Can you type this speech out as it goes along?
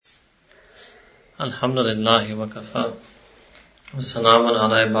الحمد للہ وکفا وسلام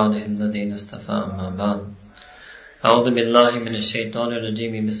علی عبادہ الذین اصطفى اما بعد اعوذ باللہ من الشیطان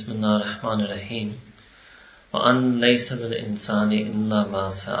الرجیم بسم اللہ الرحمن الرحیم وان لیس للانسان الا ما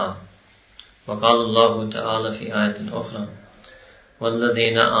سعى وقال اللہ تعالی فی آیت اخرى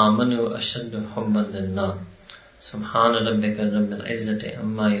والذین آمنوا اشد حبا للہ سبحان ربک رب العزۃ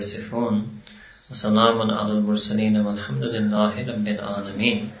عما یصفون وسلام علی المرسلین والحمد للہ رب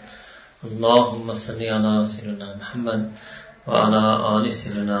العالمین اللہم صلی علی سیدنا محمد وعلی آل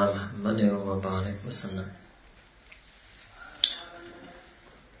سیدنا محمد وبارک وسلم۔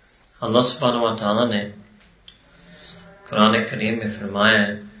 اللہ سبحانہ و تعالی نے قرآن کریم میں فرمایا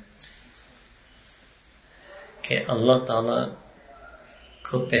ہے کہ اللہ تعالی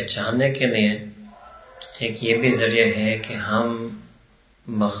کو پہچاننے کے لیے ایک یہ بھی ذریعہ ہے کہ ہم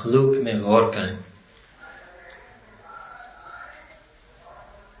مخلوق میں غور کریں،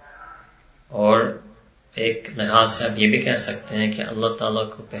 اور ایک لحاظ سے آپ یہ بھی کہہ سکتے ہیں کہ اللہ تعالیٰ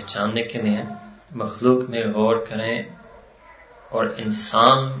کو پہچاننے کے لیے مخلوق میں غور کریں اور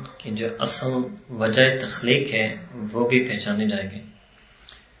انسان کی جو اصل وجہ تخلیق ہے وہ بھی پہچانی جائے گی۔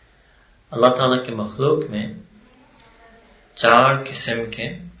 اللہ تعالیٰ کے مخلوق میں 4 قسم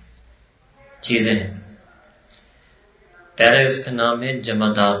کے چیزیں ہیں۔ پہلے اس کا نام ہے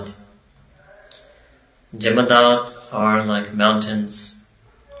جمادات۔ جمادات are like mountains،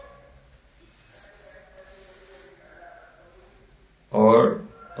 اور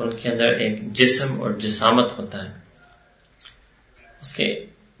ان کے اندر ایک جسم اور جسامت ہوتا ہے۔ اس کے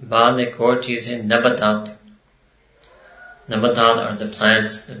بعد ایک اور چیز ہے نباتات۔ نباتات are the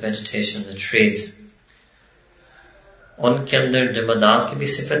plants, the vegetation, the trees۔ ان کے اندر جمادات کی بھی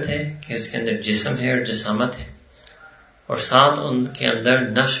صفت ہے کہ اس کے اندر جسم ہے اور جسامت ہے، اور ساتھ ان کے اندر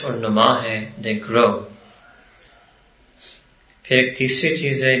نشو اور نما ہے، they grow۔ پھر ایک تیسری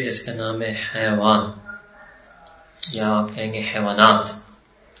چیز ہے جس کا نام ہے حیوان، یا آپ کہیں گے حیوانات۔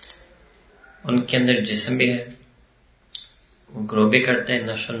 ان کے اندر جسم بھی ہے، وہ گرو بھی کرتے ہیں،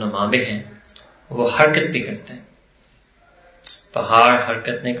 نشو و نما بھی ہے، وہ حرکت بھی کرتے ہیں۔ پہاڑ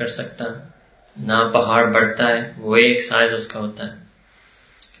حرکت نہیں کر سکتا، نہ پہاڑ بڑھتا ہے، وہ ایک سائز اس کا ہوتا ہے۔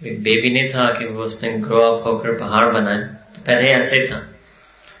 کبھی بیبی نہیں تھا کہ وہ اس نے گرو اپ ہو کر پہاڑ بنائے، تو پہلے ایسے ہی تھا۔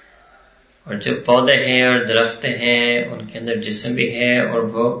 اور جو پودے ہیں اور درخت ہیں ان کے اندر جسم بھی ہے اور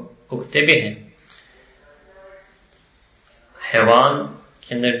وہ اگتے بھی ہیں۔ حیوان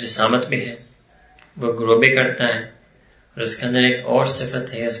کے اندر جسامت بھی ہے، وہ گرو بھی کرتا ہے، اور اس کے اندر ایک اور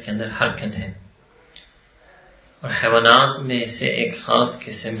صفت ہے، اس کے اندر حرکت ہے۔ اور حیوانات میں سے ایک خاص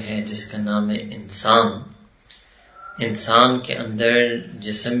قسم ہے جس کا نام ہے انسان۔ انسان کے اندر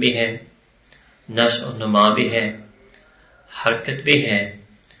جسم بھی ہے، نشو و نما بھی ہے، حرکت بھی ہے،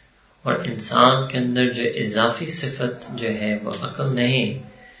 اور انسان کے اندر جو اضافی صفت جو ہے وہ عقل نہیں،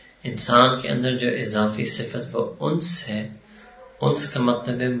 انسان کے اندر جو اضافی صفت وہ انس ہے۔ انس کا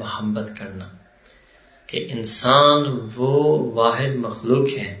مطلب ہے محبت کرنا، کہ انسان وہ واحد مخلوق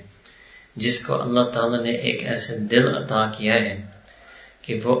ہے جس کو اللہ تعالیٰ نے ایک ایسے دل عطا کیا ہے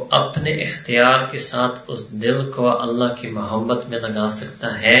کہ وہ اپنے اختیار کے ساتھ اس دل کو اللہ کی محبت میں لگا سکتا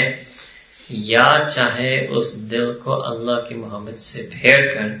ہے، یا چاہے اس دل کو اللہ کی محبت سے پھیر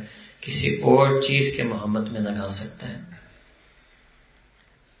کر کسی اور چیز کے محبت میں لگا سکتا ہے۔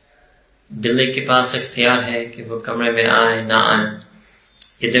 بلی کے پاس اختیار ہے کہ وہ کمرے میں آئے نہ آئے،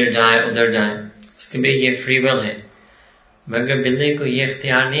 ادھر جائے ادھر جائے، اس کے بھی یہ فری ول ہے، مگر بلی کو یہ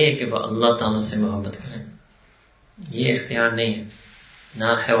اختیار نہیں ہے کہ وہ اللہ تعالیٰ سے محبت کرے۔ یہ اختیار نہیں ہے۔ نہ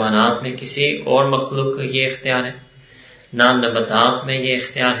حیوانات میں کسی اور مخلوق کو یہ اختیار ہے، نہ نباتات میں یہ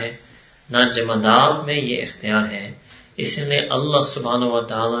اختیار ہے، نہ جمادات میں یہ اختیار ہے۔ اس لیے اللہ سبحانہ و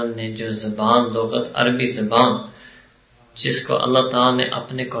تعالیٰ نے جو زبان، لغت، عربی زبان جس کو اللہ تعالیٰ نے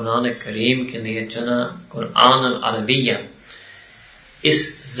اپنے قرآن کریم کے لیے چنا، قرآن العربیہ، اس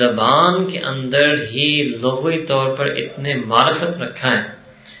زبان کے اندر ہی لغوی طور پر اتنے معرفت رکھا ہے۔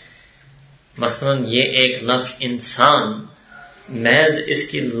 مثلا یہ ایک لفظ انسان، محض اس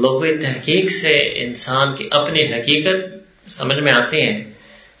کی لغوی تحقیق سے انسان کی اپنی حقیقت سمجھ میں آتی ہے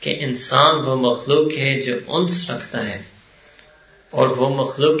کہ انسان وہ مخلوق ہے جو انس رکھتا ہے، اور وہ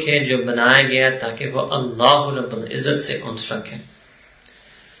مخلوق ہے جو بنایا گیا تاکہ وہ اللہ رب العزت سے انس رکھے۔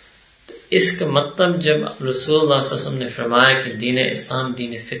 تو اس کا مطلب جب رسول اللہ صلی اللہ علیہ وسلم نے فرمایا کہ دین اسلام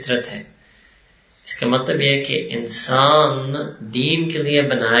دین فطرت ہے، اس کا مطلب یہ کہ انسان دین کے لیے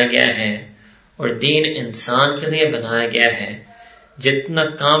بنایا گیا ہے، اور دین انسان کے لیے بنایا گیا ہے۔ جتنا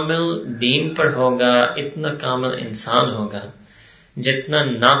کامل دین پر ہوگا اتنا کامل انسان ہوگا، جتنا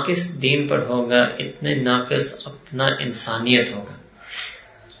ناقص دین پر ہوگا اتنے ناقص اپنا انسانیت ہوگا۔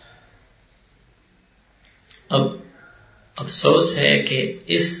 اب افسوس ہے کہ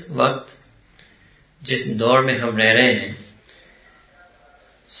اس وقت جس دور میں ہم رہ رہے ہیں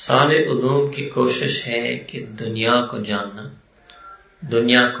سارے علوم کی کوشش ہے کہ دنیا کو جاننا،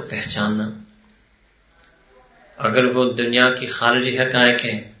 دنیا کو پہچاننا. اگر وہ دنیا کی خارجی حقائق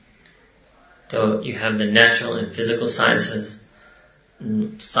ہیں تو you have the natural and physical sciences.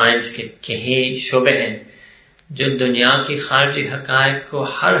 Science کے کئی شعبے ہیں جو دنیا کی خارجی حقائق کو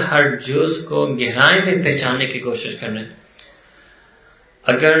ہر جز کو گہرائی میں پہچاننے کی کوشش کر رہے ہیں.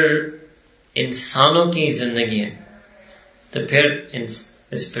 اگر انسانوں کی زندگی ہے تو پھر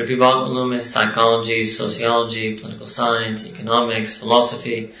اس پر بھی بہت علوم ہے، سائیکالوجی، سوسیالوجی، پولیٹیکل سائنس، اکنامکس،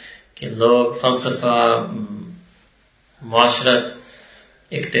 فلسفی کہ لوگ فلسفہ، معاشرت،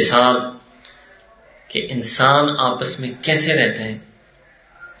 اقتصاد کہ انسان آپس میں کیسے رہتے ہیں.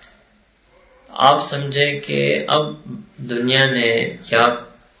 آپ سمجھیں کہ اب دنیا نے یا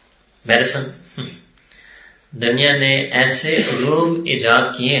میڈیسن دنیا نے ایسے علوم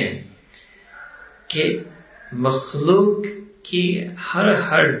ایجاد کیے ہیں کہ مخلوق کی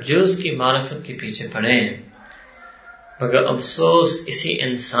ہر جز کی معرفت کے پیچھے پڑے ہیں. مگر افسوس اسی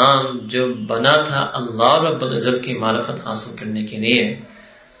انسان جو بنا تھا اللہ رب العزت کی معرفت حاصل کرنے کے لیے،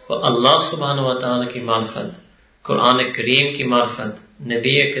 وہ اللہ سبحانہ و تعالی کی معرفت، قرآن کریم کی معرفت،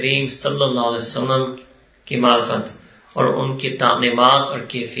 نبی کریم صلی اللہ علیہ وسلم کی معرفت اور ان کی تعلیمات اور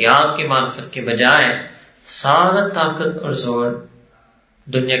کیفیات کی معرفت کے بجائے سارا طاقت اور زور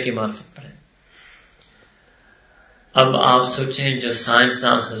دنیا کی معرفت پر ہے. اب آپ سوچیں جو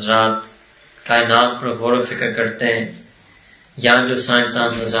سائنسدان حضرات کائنات پر غور و فکر کرتے ہیں، یا جو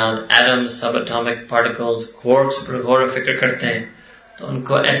سائنسدان حضرات ایٹم، سب اٹامک پارٹیکلز، کوارکس پر غور و فکر کرتے ہیں تو ان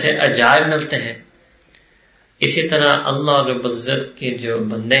کو ایسے عجائب ملتے ہیں. اسی طرح اللہ رب العزت کے جو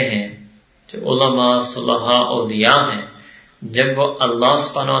بندے ہیں، جو علماء، صلحاء، اولیاء ہیں، جب وہ اللہ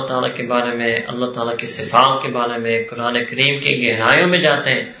سبحانہ و تعالیٰ کے بارے میں، اللہ تعالیٰ کی صفات کے بارے میں، قرآن کریم کی گہرائیوں میں جاتے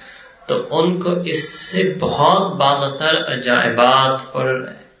ہیں تو ان کو اس سے بہت بالاتر عجائبات اور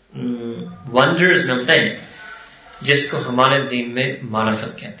ونڈرز ملتے ہیں جس کو ہمارے دین میں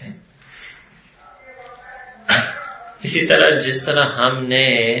معرفت کہتے ہیں. اسی طرح جس طرح ہم نے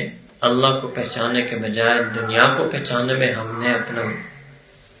اللہ کو پہچاننے کے بجائے دنیا کو پہچاننے میں ہم نے اپنا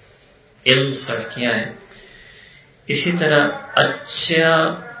علم صرف کیا ہے، اسی طرح اچھا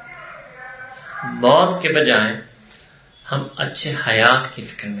موت کے بجائے ہم اچھے حیات کی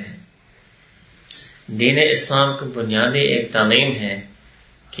فکر میں ہیں. دین اسلام کو بنیادی ایک تعلیم ہے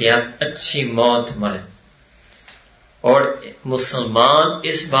کہ آپ اچھی موت مریں، اور مسلمان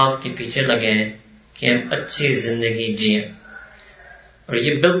اس بات کے پیچھے لگے ہیں کہ ہم اچھی زندگی جئیں. اور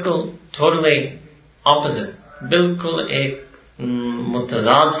یہ بالکل ٹوٹلی اپوزٹ، بالکل ایک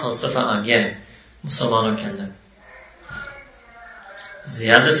متضاد فلسفہ آ گیا ہے مسلمانوں کے اندر.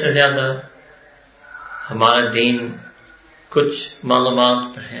 زیادہ سے زیادہ ہمارا دین کچھ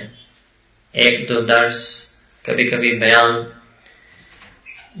معلومات پر ہے، ایک دو درس، کبھی کبھی بیان،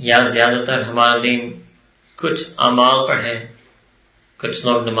 یا زیادہ تر ہمارا دین کچھ اعمال پر ہے. کچھ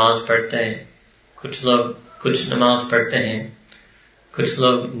لوگ نماز پڑھتے ہیں، کچھ لوگ کچھ نماز پڑھتے ہیں، کچھ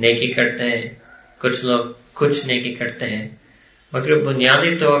لوگ نیکی کرتے ہیں، کچھ لوگ کچھ نیکی کرتے ہیں. مگر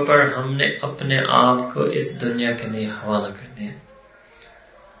بنیادی طور پر ہم نے اپنے آپ کو اس دنیا کے لیے حوالہ کر دیا.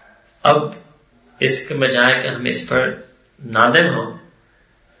 اب اس کے بجائے کہ ہم اس پر نادم ہوں،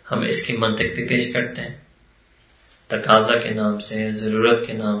 ہم اس کی منطق بھی پیش کرتے ہیں. تقاضا کے نام سے، ضرورت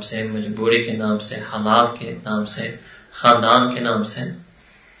کے نام سے، مجبوری کے نام سے، حالات کے نام سے، خاندان کے نام سے.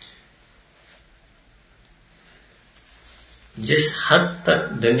 جس حد تک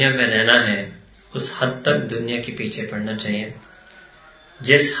دنیا میں رہنا ہے اس حد تک دنیا کے پیچھے پڑنا چاہیے.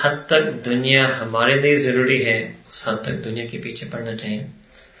 جس حد تک دنیا ہمارے لیے ضروری ہے اس حد تک دنیا کے پیچھے پڑنا چاہیے.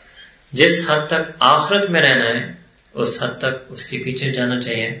 جس حد تک آخرت میں رہنا ہے اس حد تک اس کے پیچھے جانا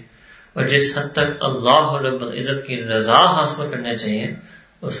چاہیے. اور جس حد تک اللہ رب العزت کی رضا حاصل کرنا چاہیے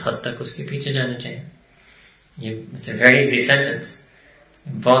اس حد تک اس کے پیچھے جانا چاہیے. یہ ویری ایزی سینٹنس،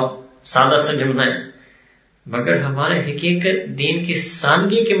 بہت سادہ سا جملہ ہے، مگر ہمارے حقیقت دین کی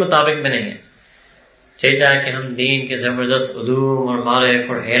سادگی کے مطابق میں نہیں ہے. چاہتا ہے کہ ہم دین کے زبردست علوم اور معرف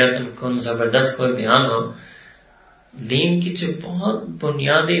اور حیرت کن زبردست کوئی بیان ہو. دین کی جو بہت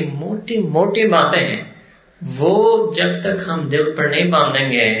بنیادی موٹی موٹی باتیں ہیں وہ جب تک ہم دل پر نہیں باندھیں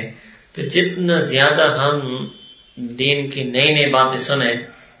گے تو جتنا زیادہ ہم دین کی نئی نئی باتیں سنیں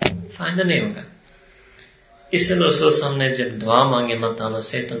فائدہ نہیں ہوگا. اس سے رسول صلی اللہ علیہ وسلم نے جب دعا مانگی اللہ تعالیٰ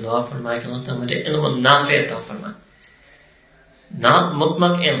سے تو دعا فرمائے کہ اللہ تعالیٰ مجھے علم نافع عطا فرمائے. نہ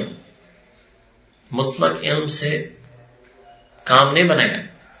مطلق علم، مطلق علم سے کام نہیں بنے گا.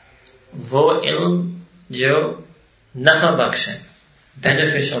 وہ علم جو نفع بخش ہے،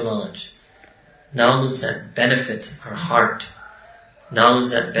 beneficial knowledge, knowledge that benefits our heart, knowledge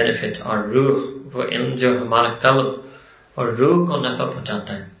that benefits our روح, وہ علم جو ہمارا قلب اور روح کو نفع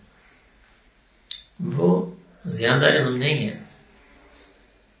پہنچاتا ہے، وہ زیادہ علم نہیں ہے.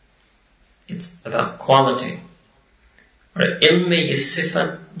 It's about quality. اور علم میں یہ صفت،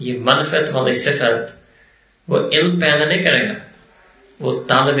 یہ منفعت والی صفت، وہ علم پیدا نہیں کرے گا، وہ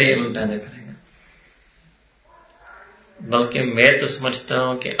طالب علم پیدا کرے گا. بلکہ میں تو سمجھتا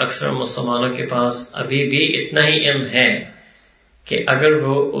ہوں کہ اکثر مسلمانوں کے پاس ابھی بھی اتنا ہی علم ہے کہ اگر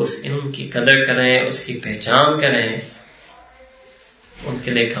وہ اس علم کی قدر کریں، اس کی پہچان کریں، ان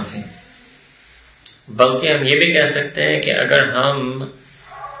کے لیے کافی. بلکہ ہم یہ بھی کہہ سکتے ہیں کہ اگر ہم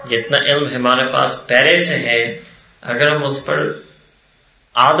جتنا علم ہمارے پاس پہلے سے ہے، اگر ہم اس پر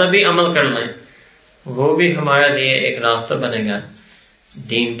آدھا بھی عمل کر لیں، وہ بھی ہمارے لیے ایک راستہ بنے گا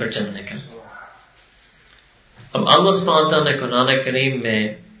دین پر چلنے کا. اب اللہ سبحانہ تعالیٰ نے قرآن کریم میں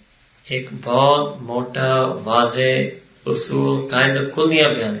ایک بہت موٹا واضح اصول قاعدہ کلیہ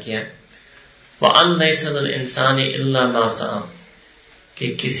بیان کیا ہے، وَأَنْ لَيْسَ لِلْإِنسَانِ إِلَّا مَا سَعَى،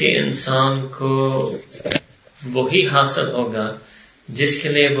 کہ کسی انسان کو وہی حاصل ہوگا جس کے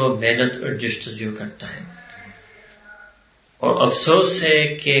لیے وہ محنت اور جستجو کرتا ہے. اور افسوس ہے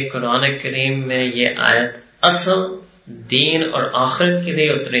کہ قرآن کریم میں یہ آیت اصل دین اور آخرت کے لیے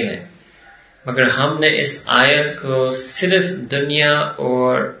اتری ہے، مگر ہم نے اس آیت کو صرف دنیا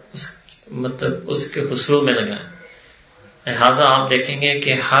اور اس کے حصول میں لگا. لہٰذا آپ دیکھیں گے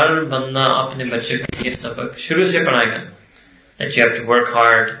کہ ہر بندہ اپنے بچے کو یہ سبق شروع سے پڑھائے گا that you have to work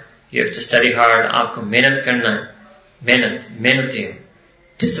hard, you have to study hard. آپ کو محنت کرنا ہے، محنتی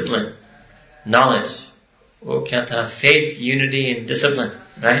discipline, knowledge. وہ کیا تھا؟ faith, unity and discipline,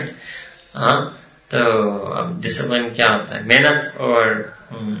 right? ہاں، تو اب ڈسپلن کیا ہوتا ہے؟ محنت اور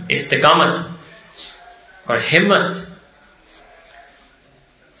استقامت اور ہمت.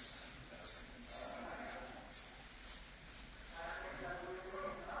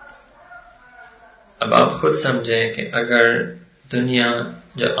 اب آپ خود سمجھیں کہ اگر دنیا،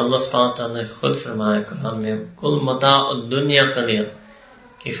 جو اللہ سبحانہ تعالیٰ نے خود فرمایا قرآن میں، کل متاع الدنیا قلیل،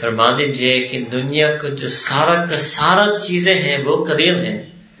 کہ فرما دیجئے کہ دنیا کو جو سارا کا سارا چیزیں ہیں وہ قلیل ہیں،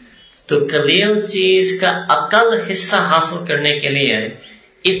 تو قلیل چیز کا اقل حصہ حاصل کرنے کے لیے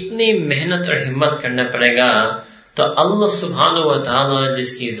اتنی محنت اور ہمت کرنا پڑے گا. تو اللہ سبحانہ و تعالیٰ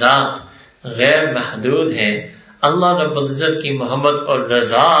جس کی ذات غیر محدود ہے، اللہ رب العزت کی محبت اور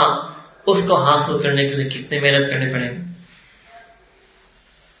رضا، اس کو حاصل کرنے کے لیے کتنی محنت کرنی پڑے گی.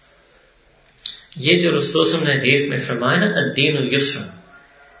 یہ جو رسول صلی اللہ علیہ وسلم نے حدیث میں فرمایا نا الدین یسر،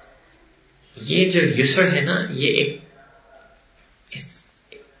 یہ جو یسر ہے نا، یہ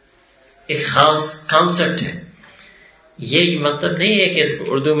ایک خاص کانسیپٹ ہے. یہ مطلب نہیں ہے کہ اس کو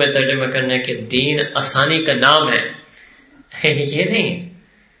اردو میں ترجمہ کرنے کے دین آسانی کا نام ہے، یہ نہیں،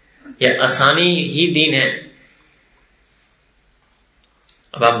 یہ آسانی ہی دین ہے.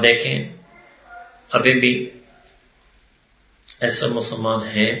 اب آپ دیکھیں ابھی بھی ایسا مسلمان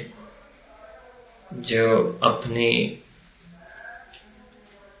ہیں جو اپنی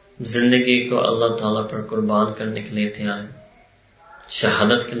زندگی کو اللہ تعالیٰ پر قربان کرنے کے لیے تیار ہیں،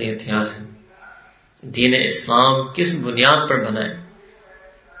 شہادت کے لیے تیار ہیں. دین اسلام کس بنیاد پر بنا ہے؟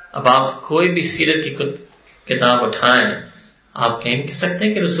 اب آپ کوئی بھی سیرت کی کتاب اٹھائیں، آپ کہہ سکتے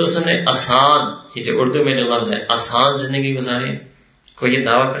ہیں کہ رسول صلی اللہ علیہ وسلم نے آسان، یہ جو اردو میں جو لفظ ہے آسان زندگی گزاری ہے؟ کوئی یہ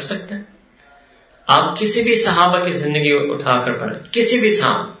دعویٰ کر سکتے ہیں؟ آپ کسی بھی صحابہ کی زندگی اٹھا کر پڑھیں، کسی بھی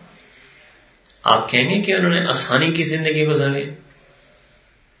صحابہ، آپ کہیں گے کہ انہوں نے آسانی کی زندگی گزاری.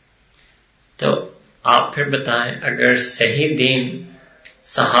 تو آپ پھر بتائیں، اگر صحیح دین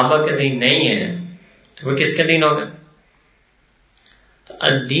صحابہ کا دین نہیں ہے تو وہ کس کا دین ہوگا؟ تو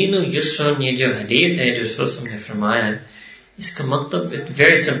الدین یسر، یہ جو حدیث ہے جو رسول صلی اللہ علیہ وسلم نے فرمایا ہے، اس کا مطلب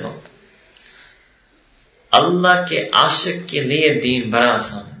ویری سمپل، اللہ کے عاشق کے لیے دین بڑا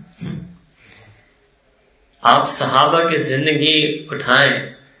آسان ہے. آپ صحابہ کی زندگی اٹھائیں،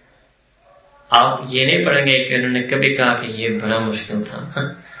 آپ یہ نہیں پڑھیں گے کہ انہوں نے کبھی کہا کہ یہ بڑا مشکل تھا،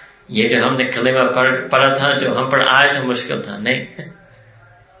 یہ جو ہم نے کلمہ پڑھا تھا، جو ہم پر آیا تھا مشکل تھا. نہیں،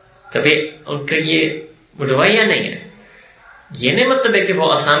 کبھی ان کا یہ رویہ نہیں ہے. یہ نہیں مطلب ہے کہ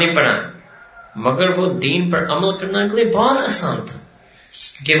وہ آسانی پڑھا، مگر وہ دین پر عمل کرنا کے لیے بہت آسان تھا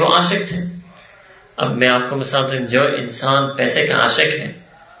کہ وہ عاشق تھے. اب میں آپ کو مثال دوں، جو انسان پیسے کا عاشق ہے،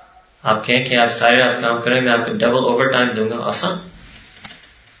 آپ کہیں کہ آپ سارے رات کام کریں، میں آپ کو ڈبل اوور ٹائم دوں گا، آسان.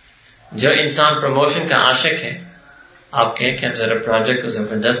 جو انسان پروموشن کا عاشق ہے، آپ کہیں کہ آپ ذرا پروجیکٹ کو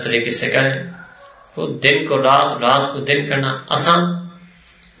زبردست طریقے سے کریں، وہ دن کو رات، رات کو دن کرنا آسان.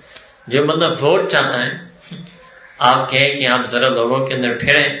 جو مطلب ووٹ چاہتا ہے، آپ کہیں کہ آپ ذرا لوگوں کے اندر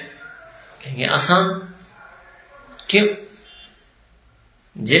پھریں، کہیں گے آسان. کیوں؟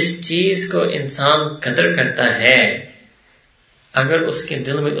 جس چیز کو انسان قدر کرتا ہے اگر اس کے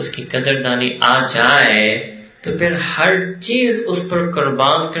دل میں اس کی قدردانی آ جائے تو پھر ہر چیز اس پر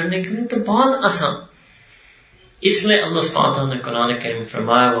قربان کرنے کے لیے تو بہت آسان. اس لیے اللہ سبحانہ وتعالی نے قرآن کریم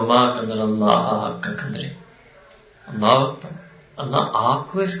فرمایا وما قدر اللہ حق قدرہ. اللہ اکبر. اللہ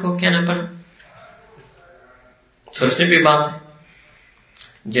آپ کو اس کو کہنا پڑا. سوچنے کی بات ہے.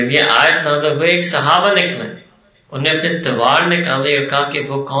 جب یہ آیت نازل ہوئی ایک صحابہ نکلے, انہوں نے اپنے تلوار نکالی اور کہا کہ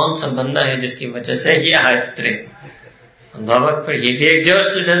وہ کون سا بندہ ہے جس کی وجہ سے یہ آیت اتری. اللہ اکبر. یہ بھی ایک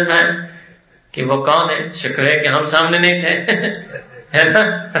جوش تو جذبہ ہے کہ وہ کون ہے. شکر ہے کہ ہم سامنے نہیں تھے ہے نا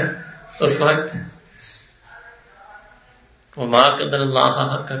اس وقت. وما قدر اللہ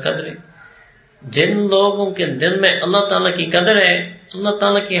حق قدر. جن لوگوں کے دل میں اللہ تعالیٰ کی قدر ہے, اللہ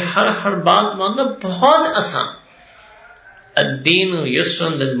تعالیٰ کی ہر بات ماننا بہت آسان. الدین یسر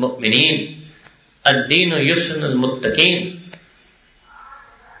للمؤمنین, الدین یسر للمتقین.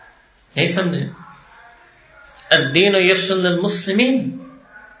 نہیں سمجھے؟ الدین یسر للمسلمین.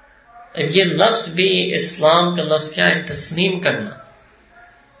 اب یہ لفظ بھی اسلام کا لفظ کیا ہے؟ تسلیم کرنا.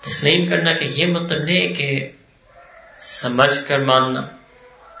 تسلیم کرنا کہ یہ مطلب نہیں کہ سمجھ کر ماننا.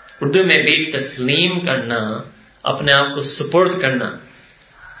 اردو میں بھی تسلیم کرنا, اپنے آپ کو سپرد کرنا.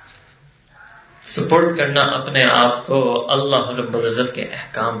 سپرد کرنا اپنے آپ کو اللہ رب العزت کے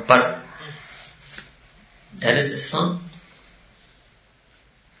احکام پر. That is Islam.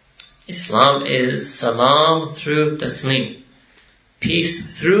 Islam is salam through taslim, peace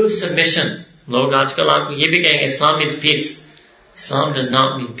through submission. لوگ آج کل آپ کو یہ بھی کہیں گے Islam means peace. Islam does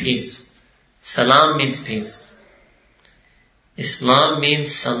not mean peace. Salam means peace. Islam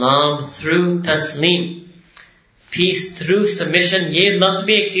means salam through taslim, peace through submission. یہ لفظ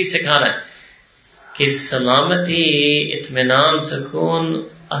بھی ایک چیز سکھا رہا ہے کہ سلامتی, اطمینان, سکون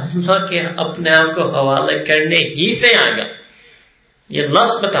اللہ کے اپنے آپ کو حوالے کرنے ہی سے آئے گا. یہ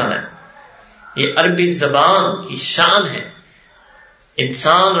لفظ بتا رہا ہے. یہ عربی زبان کی شان ہے.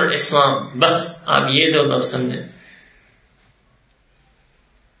 انسان اور اسلام, بس آپ یہ دو لفظ سمجھیں.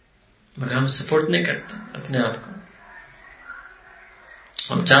 مگر ہم سپورٹ نہیں کرتے اپنے آپ کو.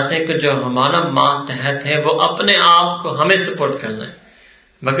 ہم چاہتے ہیں کہ جو ہمارا ماتحت ہے وہ اپنے آپ کو ہمیں سپورٹ کرنا ہے,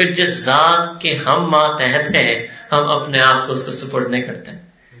 مگر جس ذات کے ہم ماتحت ہیں ہم اپنے آپ کو اس کو سپورٹ نہیں کرتے.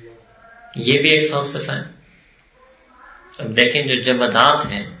 یہ بھی ایک فلسفہ ہے. اب دیکھیں جو جمادات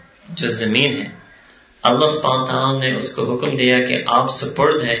ہیں, جو زمین ہے, اللہ سبحانہ تعالیٰ نے اس کو حکم دیا کہ آپ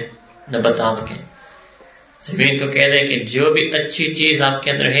سپرد ہیں نباتات کے. زمین کو کہہ دیں کہ جو بھی اچھی چیز آپ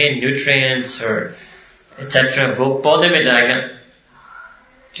کے اندر ہے, نیوٹرینٹس اور ایٹسٹرا, وہ پودے میں جائے گا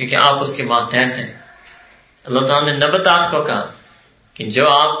کیونکہ آپ اس کے ماتحت ہیں. اللہ تعالیٰ نے نباتات کو کہا کہ جو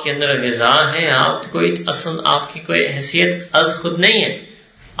آپ کے اندر غذا ہے, آپ کوئی اصل آپ کی کوئی حیثیت از خود نہیں ہے,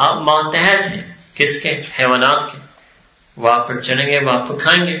 آپ ماتحت ہیں. کس کے؟ حیوانات کے. وہ آپ پر چڑھیں گے, وہ آپ کو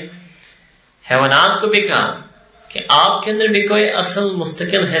کھائیں گے. حیوانات کو بھی کہا کہ آپ کے اندر بھی کوئی اصل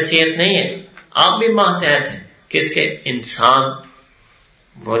مستقل حیثیت نہیں ہے, آپ بھی ماتحت ہیں. کس کے؟ انسان.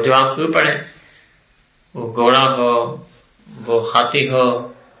 وہ جو آپ کے اوپر ہے, وہ گھوڑا ہو, وہ ہاتھی ہو,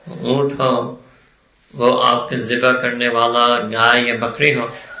 اونٹ ہو, وہ آپ کے ذبح کرنے والا گائے یا بکری ہو.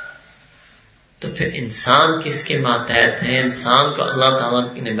 تو پھر انسان کس کے ماتحت ہے؟ انسان کو اللہ تعالیٰ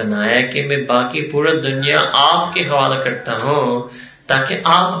نے بنایا کہ میں باقی پورا دنیا آپ کے حوالہ کرتا ہوں تاکہ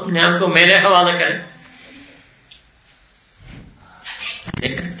آپ اپنے آپ کو میرے حوالہ کریں.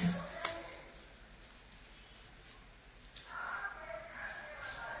 نہیں کرتے.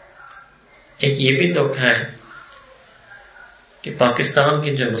 ایک یہ بھی دھوکہ ہے کہ پاکستان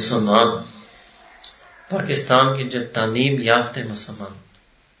کے جو مسلمان, پاکستان کے جو تعلیم یافتہ مسلمان,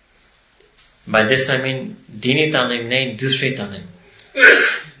 by this I mean دینی تعلیم نہیں, دوسری تعلیم.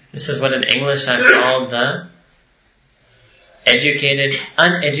 This is what in English I call the educated,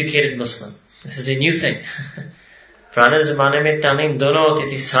 uneducated Muslim. This is a new thing. پرانے زمانے میں تعلیم دونوں ہوتی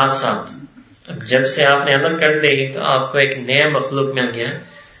تھی ساتھ ساتھ. اب جب سے آپ نے عمل کر دی تو آپ کو ایک نیا مخلوق مل گیا,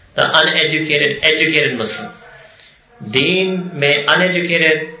 the uneducated, educated Muslim. دین میں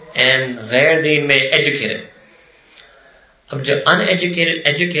uneducated and غیر دین میں educated. اب جو uneducated,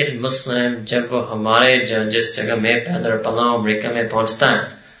 educated مسلم جب وہ ہمارے جس جگہ میں پیدا پلا امریکہ میں پہنچتا ہے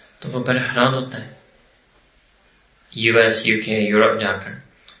تو وہ بڑا حیران ہوتا ہے US, UK, یورپ جا کر.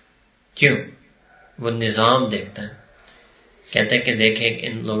 کیوں؟ وہ نظام دیکھتا ہے, کہتے ہیں کہ دیکھیں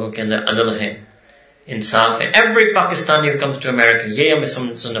ان لوگوں کے اندر عدل ہے, انصاف ہے. Every Pakistani who comes to America, یہ ہمیں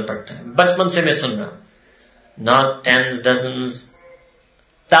سننا پڑتا ہے, بچپن سے میں سن رہا ہوں. Not tens, dozens,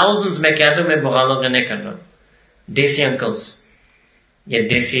 thousands میں کہہ دوں, میں مغالطہ نہیں کر رہا. دیسی انکلز یا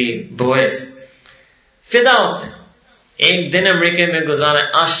دیسی بوائز فدا ہوتے ہیں. ایک دن امریکہ میں گزارا,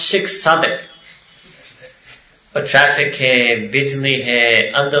 عاشق صادق, اور ٹریفک ہے، بجلی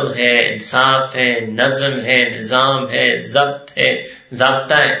ہے، عدل ہے، انصاف ہے، نظم ہے، نظام ہے، ضبط ہے،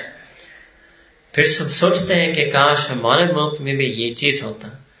 ضابطہ ہے. پھر سب سوچتے ہیں کہ کاش ہمارے ملک میں بھی یہ چیز ہوتا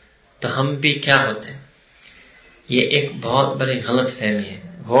تو ہم بھی کیا ہوتے. یہ ایک بہت بڑی غلط فہمی ہے.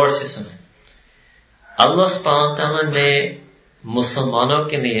 غور سے سنیں. اللہ سبحانہ تعالیٰ نے مسلمانوں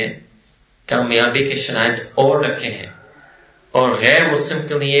کے لیے کامیابی کے شرائط اور رکھے ہیں اور غیر مسلم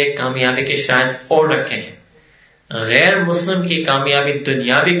کے لیے کامیابی کے شرائط اور رکھے ہیں. غیر مسلم کی کامیابی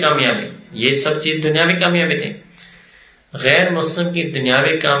دنیاوی کامیابی، یہ سب چیز دنیاوی کامیابی تھی. غیر مسلم کی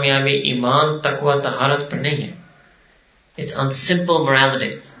دنیاوی کامیابی ایمان، تقوی، طہارت پر نہیں ہے. It's an simple morality،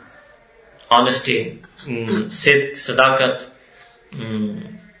 honesty, صدق، صداقت،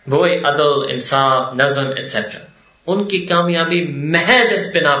 وہی عدل، انصاف، نظم ایٹسٹرا. ان کی کامیابی محض اس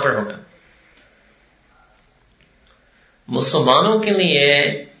بنا پر ہوگا. مسلمانوں کے لیے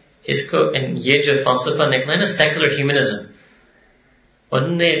اس کو یہ جو فلسفہ نکلا ہے نا سیکولر ہیومنزم،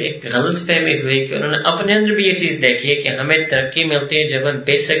 انہوں نے ایک غلط فہمی ہوئی کہ انہوں نے اپنے اندر بھی یہ چیز دیکھی ہے کہ ہمیں ترقی ملتی ہے جب ہم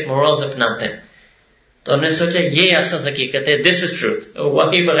بیسک مورلز اپناتے ہیں. تو انہوں نے سوچا یہ اصل حقیقت ہے، دس از ٹروتھ،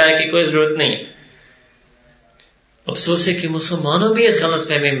 وحی بغیر کی کوئی ضرورت نہیں ہے. افسوس ہے کہ مسلمانوں بھی اس غلط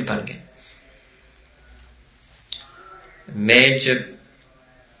فہمی میں پڑ گئے. میں جب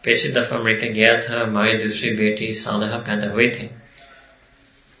پچھلی دفعہ امریکہ گیا تھا، ہماری دوسری بیٹی صالحہ پیدا ہوئی تھی،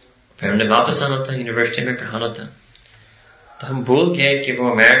 پھر ہم نے واپس آنا تھا، یونیورسٹی میں پڑھانا تھا، تو ہم بھول گئے کہ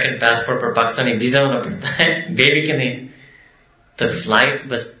وہ امریکن پاسپورٹ پر پاکستانی ویزا ہونا پڑتا ہے بیبی کے لیے. تو فلائٹ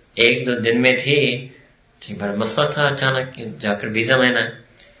بس 1-2 دن میں تھی، بڑا مسئلہ تھا اچانک جا کر ویزا لینا ہے.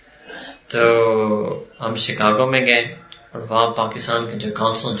 تو ہم شکاگو میں گئے اور وہاں پاکستان کے جو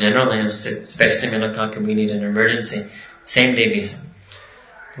کونسل جنرل ہیں اس سے اسپیشلی میں نے کہا کہ we need an emergency same day visa.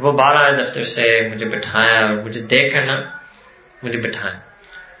 وہ باہر آئے دفتر سے، مجھے بٹھایا اور مجھے دیکھ کر نا مجھے بٹھایا.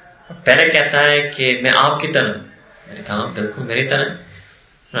 پہلے کہتا ہے کہ میں آپ کی طرح. میں نے کہا بالکل میری طرح،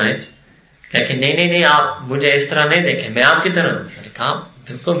 رائٹ. کہ نہیں آپ مجھے اس طرح نہیں دیکھیں، میں آپ کی طرح. میں نے کہا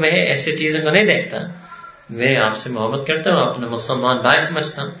بالکل میں ایسی چیزوں کو نہیں دیکھتا، میں آپ سے محبت کرتا ہوں، اپنا مسلمان بھائی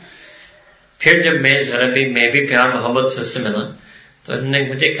سمجھتا ہوں. پھر جب میں بھی پیار محبت سے اس سے ملا تو انہوں نے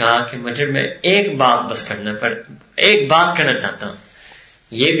مجھے کہا کہ مجھے میں ایک بات بس ایک بات کرنا چاہتا ہوں.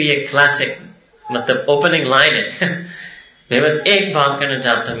 یہ بھی ایک کلاسک مطلب اوپننگ لائن ہے. میں بس ایک بات کرنا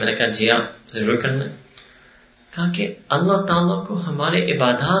چاہتا ہوں. میں نے کہا جی آپ ضرور کرنا. کہا کہ اللہ تعالیٰ کو ہمارے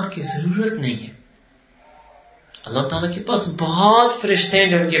عبادات کی ضرورت نہیں ہے. اللہ تعالیٰ کے پاس بہت فرشتے ہیں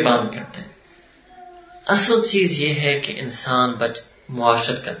جو ان کی عبادت کرتے ہیں. اصل چیز یہ ہے کہ انسان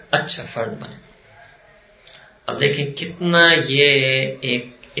معاشرت کا اچھا فرد بنے. اب دیکھیں کتنا یہ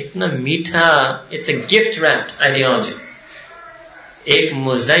ایک اتنا میٹھا، it's a gift rapid ideology, ایک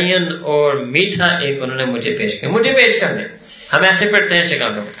مزین اور میٹھا ایک انہوں نے مجھے پیش کرنے. ہم ایسے پڑھتے ہیں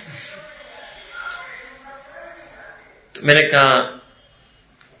شکاگو میں. میں نے کہا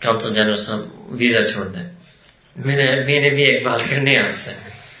کونسل جنرل صاحب ویزا چھوڑ دیں. میں نے بھی ایک بات کرنی ہے آپ سے.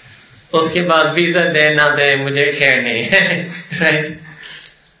 اس کے بعد ویزا دے نہ دے مجھے خیر نہیں ہے، رائٹ.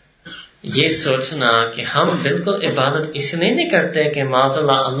 یہ سوچنا کہ ہم بالکل عبادت اس لیے نہیں کرتے کہ معاذ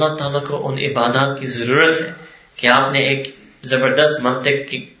اللہ تعالیٰ کو ان عبادات کی ضرورت ہے کہ آپ نے ایک زبردست منطق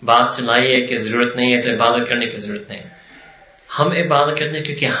کی بات چلائی ہے کہ ضرورت نہیں ہے تو عبادت کرنے کی ضرورت نہیں. ہم عبادت کرنے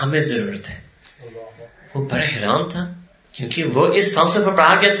کیونکہ ہمیں ضرورت ہے. وہ بڑا حیران تھا کیونکہ وہ اس فلسفے پر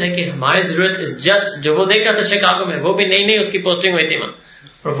آ گیا تھا کہ ہماری ضرورت از جسٹ، جو وہ دیکھا تھا شکاگو میں، وہ بھی نہیں اس کی پوسٹنگ ہوئی تھی وہاں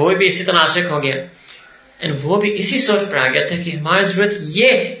اور وہ بھی اسی طرح عاشق ہو گیا. اینڈ وہ بھی اسی سوچ پر آ گیا تھا کہ ہماری ضرورت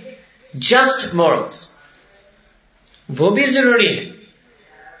یہ ہے، جسٹ مورلز. وہ بھی ضروری ہے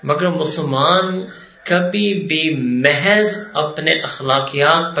مگر مسلمان کبھی بھی محض اپنے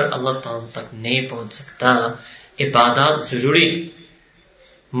اخلاقیات پر اللہ تعالیٰ تک نہیں پہنچ سکتا. عبادات ضروری ہے.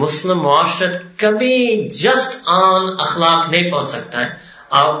 مسلم معاشرت کبھی جسٹ آن اخلاق نہیں پہنچ سکتا ہے.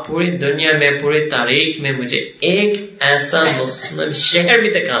 آپ پوری دنیا میں، پوری تاریخ میں مجھے ایک ایسا مسلم شہر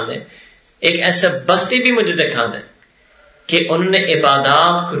بھی دکھا دیں، ایک ایسا بستی بھی مجھے دکھا دیں کہ انہوں نے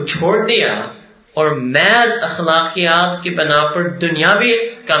عبادات کو چھوڑ دیا اور محض اخلاقیات کی بنا پر دنیاوی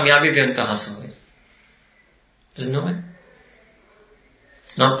کامیابی بھی ان کا حاصل ہوئی. There's no way.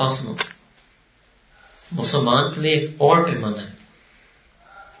 It's not possible. مسلمان کے لیے ایک اور پیمانہ ہے.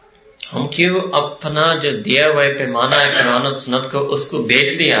 ہم کیوں اپنا جو دیا ہوا پیمانہ ہے قرآن و سنت کو اس کو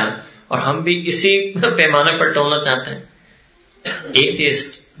بیچ دیا اور ہم بھی اسی پیمانے پر ٹولنا چاہتے ہیں.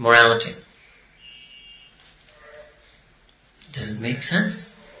 Atheist morality. Does it make sense?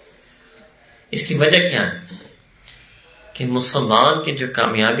 اس کی وجہ کیا ہے کہ مسلمان کی جو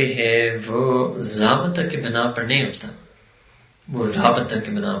کامیابی ہے وہ ضابطہ کی بنا پر نہیں ہوتا، وہ رابطہ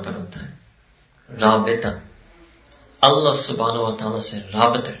کی بنا پر ہوتا ہے. رابطہ، اللہ سبحانہ و تعالیٰ سے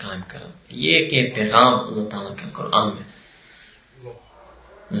رابطہ قائم کرو. یہ کہ پیغام اللہ تعالیٰ کا قرآن میں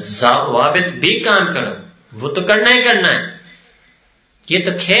ضوابط بھی قائم کرو، وہ تو کرنا ہی کرنا ہے. یہ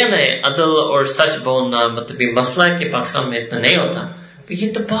تو کھیل ہے، عدل اور سچ بولنا. مطلب یہ مسئلہ ہے کہ پاکستان میں اتنا نہیں ہوتا،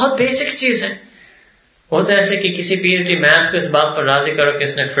 یہ تو بہت بیسک چیز ہے. ہوتا ہے ایسے کہ کسی پی ایچ ڈی میتھ کو اس بات پر راضی کرو کہ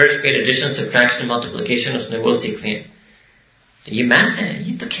اس نے فرسٹ پیر ایڈیشن سبٹریکشن ملٹیپلیکیشن اس نے وہ سیکھ لی. یہ میتھ ہے،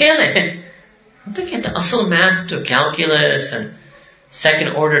 یہ تو کھیل ہے. تو کہتے ہیں اصل میتھ تو calculus and second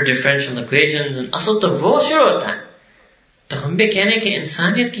order differential equations اصل تو وہ شروع ہوتا ہے. تو ہم بھی کہہ رہے ہیں کہ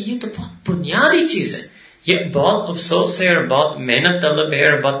انسانیت کی یہ تو بہت بنیادی چیز ہے. یہ بہت افسوس ہے اور بہت محنت طلب ہے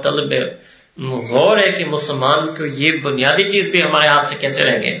اور بہت طلب غور ہے کہ مسلمان کو یہ بنیادی چیز بھی ہمارے ہاتھ سے کیسے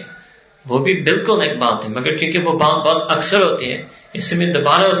رہ گئے. وہ بھی بالکل ایک بات ہے، مگر کیونکہ وہ بات بہت اکثر ہوتی ہے اس میں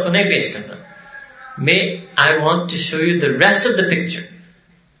دوبارہ اس کو نہیں پیش کرنا. I want to show you the rest of the picture.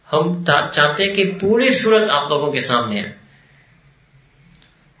 ہم چاہتے ہیں کہ پوری صورت آپ لوگوں کے سامنے ہے.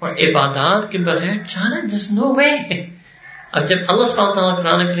 اور عبادات کے بغیر چاہنا there's no way. اب جب اللہ سبحانہ وتعالیٰ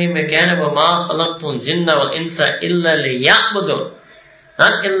قرآن کریم میں کہہ رہے وَمَا خَلَقْتُ الْجِنَّ وَالْإِنسَ إِلَّا لِيَعْبُدُونَ،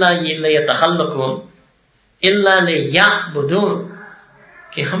 إِلَّا لِيَتَخَلَّقُونَ إِلَّا لِيَعْبُدُونَ،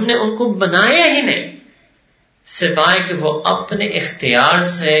 کہ ہم نے ان کو بنایا ہی نہیں سوائے کہ وہ اپنے اختیار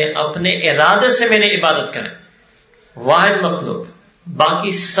سے اپنے ارادے سے میری عبادت کریں. واحد مخلوق،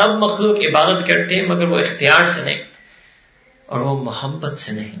 باقی سب مخلوق عبادت کرتے ہیں مگر وہ اختیار سے نہیں اور وہ محبت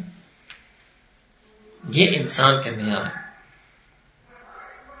سے نہیں. یہ انسان کا معیار ہے.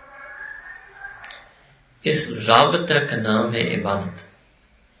 اس رابطہ کا نام ہے عبادت.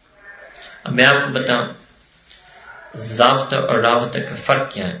 اب میں آپ کو بتاؤں ضابطہ اور رابطہ کا فرق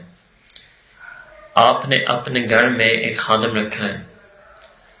کیا ہے. آپ نے اپنے گھر میں ایک خادم رکھا ہے،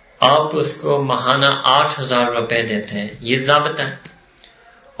 آپ اس کو ماہانہ 8,000 روپے دیتے ہیں، یہ ضابطہ ہے.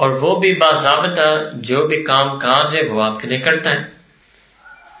 اور وہ بھی باضابطہ جو بھی کام کاج ہے وہ آپ کے لیے کرتا ہے.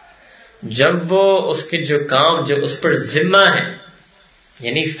 جب وہ اس کے جو کام جو اس پر ذمہ ہے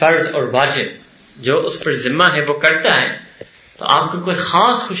یعنی فرض اور واجب جو اس پر ذمہ ہے وہ کرتا ہے تو آپ کو کوئی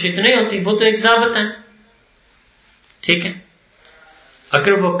خاص خوشی تو نہیں ہوتی، وہ تو ایک ضابطہ ہے. ٹھیک ہے.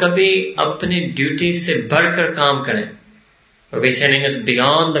 اگر وہ کبھی اپنی ڈیوٹی سے بڑھ کر کام کریں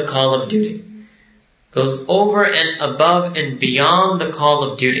beyond the call of duty, goes over and above and beyond the call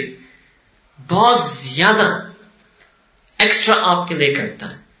of duty, بہت زیادہ ایکسٹرا آپ کے لیے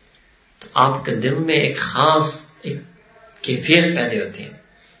کرتا ہے تو آپ کے دل میں ایک خاص ایک کیفیت پیدا ہوتی ہے،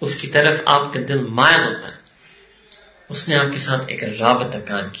 اس کی طرف آپ کا دل مائل ہوتا ہے. اس نے آپ کے ساتھ ایک رابطہ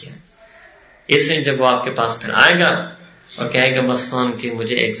قائم کیا. اس لیے جب وہ آپ کے پاس پھر آئے گا اور کہے گا مثلاً کہ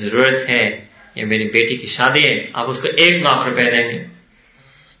مجھے ایک ضرورت ہے یا میری بیٹی کی شادی ہے، آپ اس کو 1 لاکھ روپے دیں گے.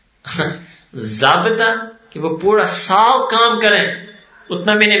 ضابطہ کہ وہ پورا سال کام کریں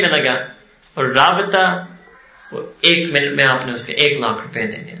اتنا بھی نہیں ملے گا، اور رابطہ وہ 1 منٹ میں آپ نے اس کو 1 لاکھ روپے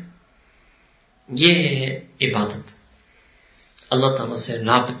دے دیا. یہ ہے عبادت، اللہ تعالیٰ سے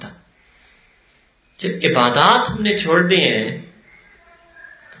رابطہ. جب عبادات ہم نے چھوڑ دی ہیں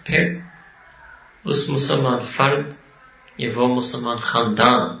تو پھر اس مسلمان فرد یا وہ مسلمان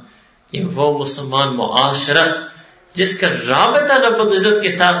خاندان یا وہ مسلمان معاشرت جس کا رابطہ رب العزت کے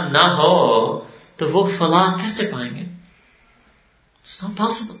ساتھ نہ ہو تو وہ فلاح کیسے پائیں گے؟ It's not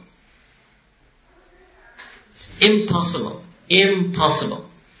possible. It's impossible. Impossible.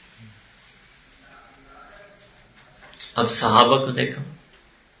 اب صحابہ کو دیکھو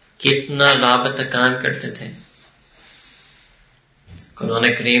کتنا رابطہ قائم کرتے تھے.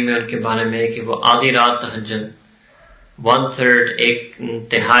 قرآن کریم میں ان کے بارے میں کہ وہ آدھی رات تہجد، 1/3 ایک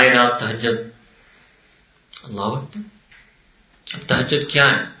تہائی رات تہجد. اللہ اکبر. اب تہجد کیا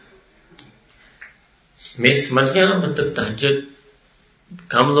ہے؟ میں سمجھ گیا مطلب تہجد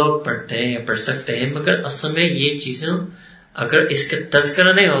کم لوگ پڑھتے ہیں یا پڑھ سکتے ہیں، مگر اصل میں یہ چیزیں اگر اس کا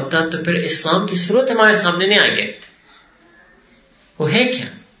تذکرہ نہیں ہوتا تو پھر اسلام کی صورت ہمارے سامنے نہیں آئے گی. وہ ہے کیا؟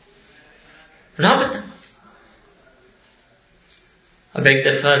 رابطہ. اب ایک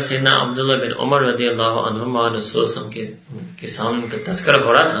دفعہ سیدنا عبداللہ بن عمر رضی اللہ عنہما رسول صلی اللہ علیہ وسلم کے سامنے کا تذکرہ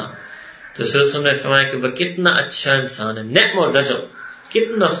ہو رہا تھا تو رسول صلی اللہ علیہ وسلم نے فرمایا کہ وہ کتنا اچھا انسان ہے، نعم الرجل،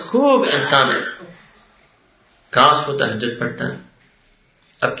 کتنا خوب انسان ہے، کاش وہ تہجد پڑھتا ہے.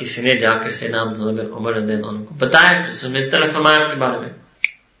 اب کسی نے جا کر سیدنا عبداللہ بن عمر رضی اللہ عنہ کو بتایا، رسول نے اس طرح فرمایا اپنے بارے میں.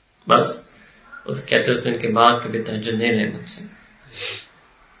 بس اس کہتے اس دن کے بعد کبھی تہجد نہیں رہے مجھ سے.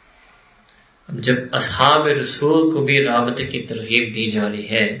 جب اصحاب رسول کو بھی رابطے کی ترغیب دی جا رہی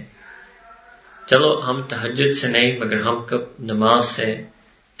ہے، چلو ہم تہجد سے نہیں مگر ہم کب نماز سے،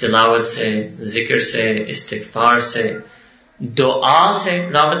 تلاوت سے، ذکر سے، استغفار سے، دعا سے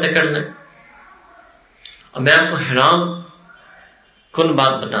رابطہ کرنا. اور میں آپ کو حیران کن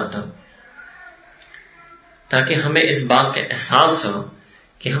بات بتاتا ہوں. تاکہ ہمیں اس بات کا احساس ہو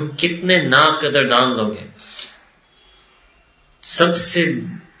کہ ہم کتنے ناقدردان لوگ ہیں. سب سے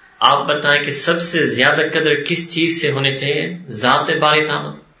آپ بتائیں کہ سب سے زیادہ قدر کس چیز سے ہونی چاہیے؟ ذات باری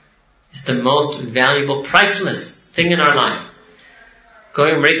تعالیٰ. It's the most valuable, priceless thing in our life.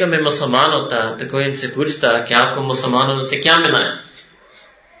 کوئی امریکہ میں مسلمان ہوتا تو کوئی ان سے پوچھتا کہ آپ کو مسلمانوں سے کیا ملا ہے،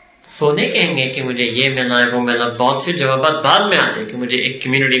 وہ نہیں کہیں گے کہ مجھے یہ ملا ہے وہ ملا. بہت سے جوابات بعد میں آتے کہ مجھے ایک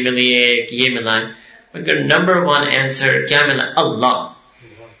کمیونٹی ملی ہے، ایک یہ ملا ہے، مگر نمبر 1 آنسر کیا ملا؟ اللہ.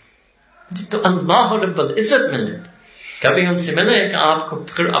 تو اللہ رب العزت ملے. کبھی ان سے ملے کہ آپ کو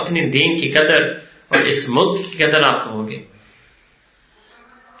پھر اپنی دین کی قدر اور اس ملک کی قدر آپ کو ہوگی.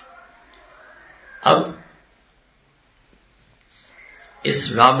 اب اس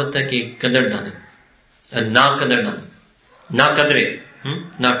رابطہ کی قدر دانے ناقدرے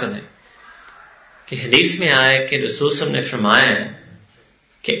کہ حدیث میں آئے کہ رسول صلی اللہ علیہ وسلم نے فرمایا ہے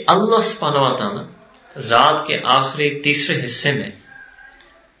کہ اللہ سبحانہ و تعالی رات کے آخری تیسرے حصے میں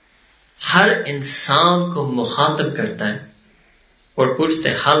ہر انسان کو مخاطب کرتا ہے اور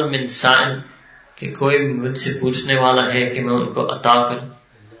پوچھتے حل من سائل کہ کوئی مجھ سے پوچھنے والا ہے کہ میں ان کو عطا کروں.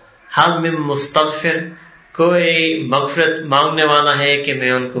 حل من مستغفر کوئی مغفرت مانگنے والا ہے کہ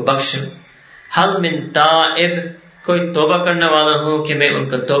میں ان کو بخشوں. حل من تائب کوئی توبہ کرنے والا ہوں کہ میں ان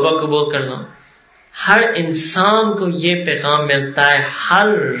کا توبہ قبول کر لوں. ہر انسان کو یہ پیغام ملتا ہے ہر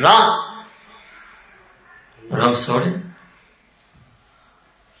رات، اور ہم سو رہے ہیں.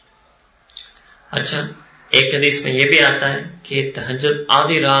 اچھا، ایک حدیث میں یہ بھی آتا ہے کہ تہجد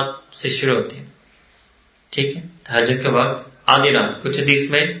آدھی رات سے شروع ہوتی ہے. ٹھیک ہے، تہجد کا وقت آدھی رات، کچھ حدیث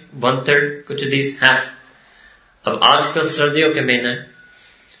میں 1/3، کچھ حدیث half. اب آج کل سردیوں کے مہینہ ہے،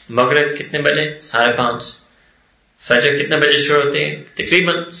 مغرب کتنے بجے؟ 5:30. فجر کتنے بجے شروع ہوتے ہیں؟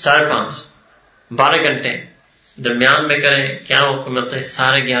 تقریباً 5:30. 12 گھنٹے. درمیان میں کریں کیا وقت ملتا ہے؟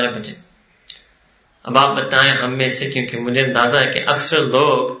 11:30 بجے. اب آپ بتائیں ہم میں سے، کیونکہ مجھے اندازہ ہے کہ اکثر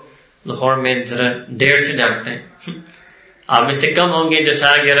لوگ لاہور میں ذرا دیر سے جاگتے ہیں، آپ میں سے کم ہوں گے جو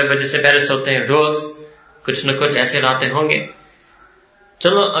 11:30 بجے سے پہلے سوتے ہیں. روز کچھ نہ کچھ ایسے راتیں ہوں گے.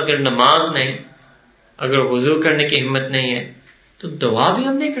 چلو اگر نماز نہیں، اگر وضو کرنے کی ہمت نہیں ہے تو دعا بھی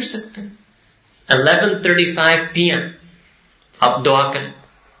ہم نہیں کر سکتے. 11:35 PM آپ دعا کریں،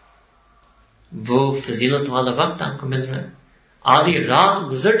 وہ فضیلت والا وقت آپ کو مل رہا ہے. آدھی رات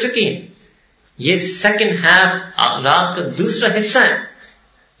گزر چکی ہے، یہ سیکنڈ ہاف رات کا دوسرا حصہ ہے،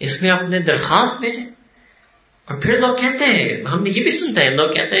 اس میں اپنے درخواست بھیجیں. اور پھر لوگ کہتے ہیں، ہم نے یہ بھی سنتا ہے، لوگ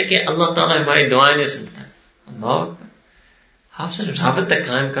کہتے ہیں کہ اللہ تعالیٰ ہماری دعائیں نہیں سنتا. اللہ آپ سے رابطہ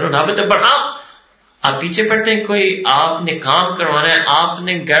قائم کرو، رابطہ بڑھاؤ. آپ پیچھے پڑتے ہیں، کوئی آپ نے کام کروانا ہے، آپ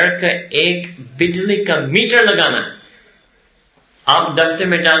نے گھر کا ایک بجلی کا میٹر لگانا ہے، آپ دفتر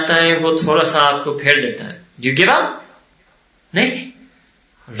میں جاتا ہے، وہ تھوڑا سا آپ کو پھیر دیتا ہے. Do give up? نہیں.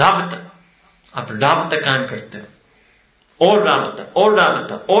 رابطہ، آپ رابطہ قائم کرتے ہو، اور رابطہ اور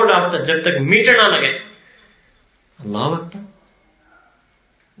رابطہ اور رابطہ جب تک میٹر نہ لگے. اللہ اکبر.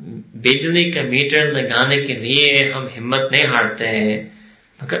 بجلی کا میٹر لگانے کے لیے ہم ہمت نہیں ہارتے ہیں،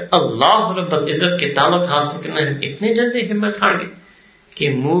 مگر اللہ رب العزت کے تعلق حاصل کرنا ہم اتنے جلدی ہمت ہار گئے کہ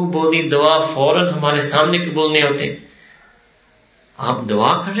منہ بولی دعا فوراً ہمارے سامنے قبول نہیں ہوتے. آپ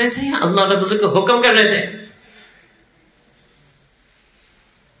دعا کر رہے تھے یا اللہ رب العزت کو حکم کر رہے تھے؟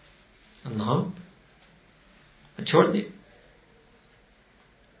 اللہ چھوڑ دے.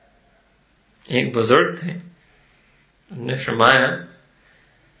 ایک بزرگ تھے، انہوں نے فرمایا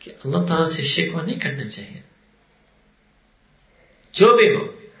کہ اللہ تعالیٰ سے شکوہ نہیں کرنا چاہیے. جو بھی ہو،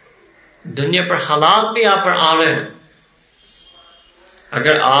 دنیا پر حالات بھی آپ پر آ رہے ہیں،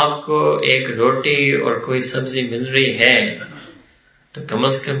 اگر آپ کو ایک روٹی اور کوئی سبزی مل رہی ہے تو کم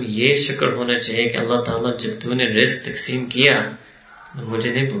از کم یہ شکر ہونا چاہیے کہ اللہ تعالیٰ جب تو نے رزق تقسیم کیا تو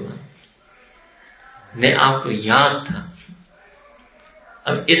مجھے نہیں بولا، میں آپ کو یاد تھا.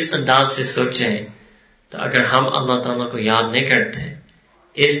 اب اس انداز سے سوچیں تو اگر ہم اللہ تعالیٰ کو یاد نہیں کرتے،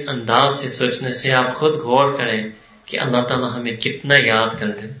 اس انداز سے سوچنے سے آپ خود غور کریں کہ اللہ تعالیٰ ہمیں کتنا یاد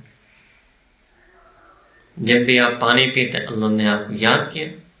کر دیں. جب بھی آپ پانی پیتے اللہ نے آپ کو یاد کیا.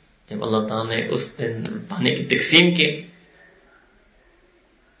 جب اللہ تعالیٰ نے اس دن پانی کی تقسیم کی،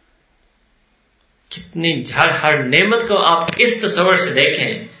 کتنی ہر نعمت کو آپ اس تصور سے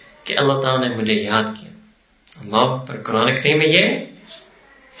دیکھیں کہ اللہ تعالیٰ نے مجھے یاد کیا. اللہ پر قرآن کریم میں یہ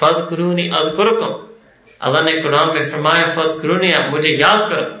فَاذْكُرُونِي أَذْكُرْكُمْ. اللہ نے قرآن میں فرمایا فَاذْكُرُونِي، آپ مجھے یاد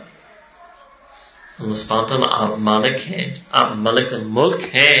کرو. اللہ سبحانہ تعالیٰ آپ مالک ہیں، آپ ملک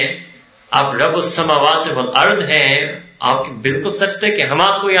الملک ہیں، آپ رب السماوات والارض ہیں. آپ بالکل سچ تھے کہ ہم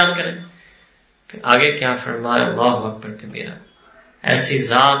آپ کو یاد کریں. پھر آگے کیا فرمایا؟ اللہ اکبر کبیرہ. ایسی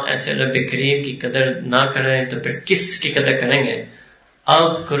ذات، ایسے رب کریم کی قدر نہ کریں تو پھر کس کی قدر کریں گے؟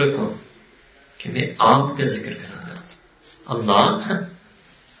 اذکرکم، کہ میں آپ کا ذکر کروں گا. اللہ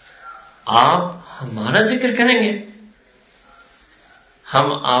آپ ہمارا ذکر کریں گے؟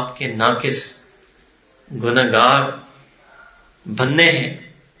 ہم آپ کے ناقص گنہگار بننے ہیں.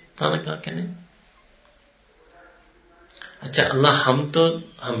 تعالیٰ کیا کہنے؟ اچھا اللہ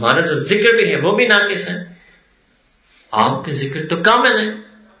ہمارا جو ذکر بھی ہے وہ بھی ناقص ہے، آپ کے ذکر تو کامل ہے.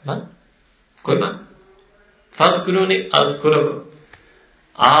 بات کوئی بات. فاذکرونی اذکرکم،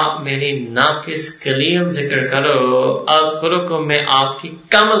 آپ میری ناقص قلیل ذکر کرو، اذکرکم میں آپ کی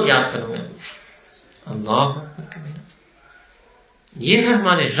کامل یاد کروں گا. اللہ اکبر. یہ ہے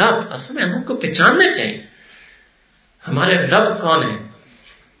ہمارے رب. اصل میں ہم کو پہچاننا چاہیے ہمارے رب کون ہے.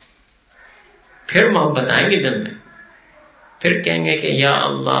 پھر محبت آئیں گی دل میں، پھر کہیں گے کہ یا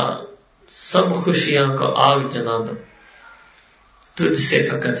اللہ سب خوشیاں کو آگ جلا دو، تجھ سے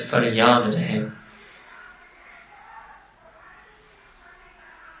فقط فریاد رہے.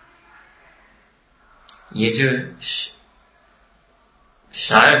 یہ جو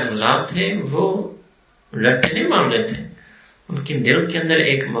شاعر حضرات تھے وہ رٹے نہیں مار رہے تھے، ان کے دل کے اندر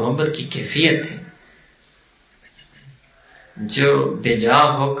ایک محبت کی کیفیت تھی جو بے جا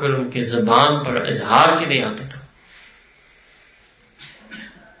ہو کر ان کی زبان پر اظہار کے لیے آتا تھا.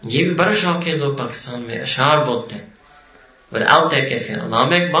 یہ بھی بڑا شوق ہے، لوگ پاکستان میں اشعار بولتے ہیں وداؤت ہے کیفیت.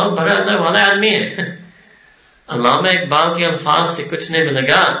 علامہ اقبال بڑا اللہ والا آدمی ہے. علامہ اقبال کے الفاظ سے کچھ نہیں ملے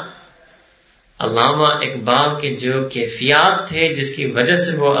گا. علامہ اقبال کے جو کیفیات تھے جس کی وجہ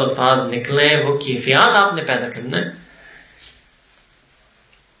سے وہ الفاظ نکلے، وہ کیفیات آپ نے پیدا کرنا ہے.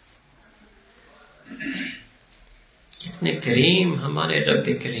 کتنے کریم ہمارے رب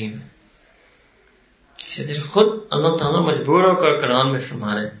کریم. اسی طرح خود اللہ تعالیٰ مجبور ہو کر قرآن میں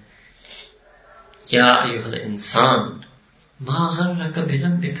فرما رہے یا ایھا الانسان ما غرک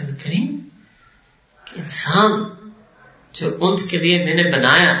بربک الکریم، کہ انسان جو انس کے لیے میں نے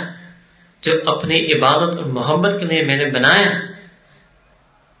بنایا، جو اپنی عبادت اور محبت کے لیے میں نے بنایا،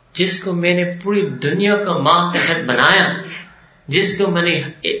 جس کو میں نے پوری دنیا کا ماتحت بنایا، جس کو میں نے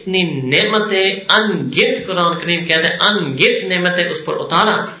اتنی نعمتیں ان گنت، قرآن کریم کہتے ہیں ان گنت نعمتیں اس پر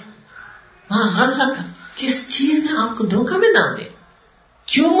اتارا. وہاں غرق، کس چیز نے آپ کو دھوکہ میں ڈال دیا؟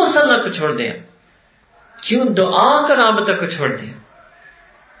 کیوں مصلی کو چھوڑ دیا؟ کیوں دعا کا رابطہ کو چھوڑ دیا؟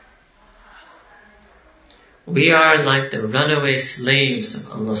 We are like the runaway slaves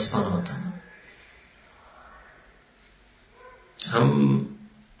of Allah subhanahu wa ta'ala. ہم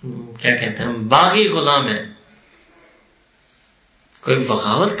کیا کہتے ہیں، ہم باغی غلام ہیں. کوئی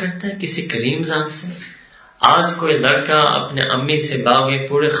بغاوت کرتا ہے کسی کریم ذات سے. آج کوئی لڑکا اپنے امی سے باغے،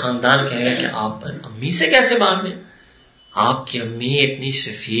 پورے خاندان کہے گا کہ آپ امی سے کیسے باغ لیں؟ آپ کی امی اتنی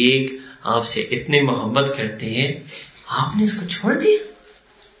شفیق، آپ سے اتنی محبت کرتی ہے، آپ نے اس کو چھوڑ دیا.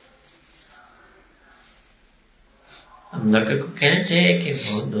 اب لڑکے کو کہنا چاہیے کہ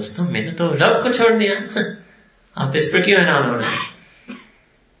وہ دوستوں میں نے تو رب کو چھوڑ دیا، آپ اس پر کیوں حیران ہو رہے ہیں؟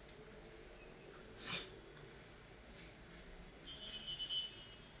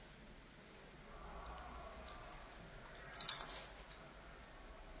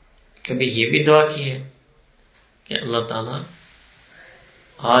 کبھی یہ بھی دعا کی ہے کہ اللہ تعالیٰ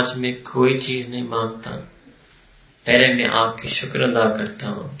آج میں کوئی چیز نہیں مانگتا، پہلے میں آپ کی شکر ادا کرتا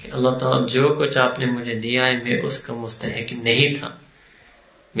ہوں کہ اللہ تعالیٰ جو کچھ آپ نے مجھے دیا ہے میں اس کا مستحق نہیں تھا.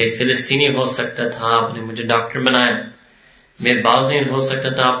 میں فلسطینی ہو سکتا تھا، آپ نے مجھے ڈاکٹر بنایا. میں بازین ہو سکتا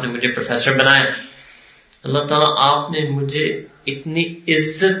تھا، آپ نے مجھے پروفیسر بنایا. اللہ تعالیٰ آپ نے مجھے اتنی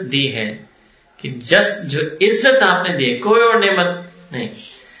عزت دی ہے کہ جسٹ جو عزت آپ نے دی، کوئی اور نعمت نہیں،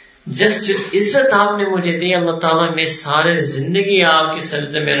 جسٹ جو عزت آپ نے مجھے دی اللہ تعالیٰ، میں سارے زندگی آپ کی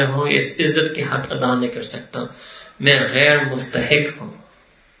سجدے میں رہوں، اس عزت کے حق ادا نہیں کر سکتا، میں غیر مستحق ہوں.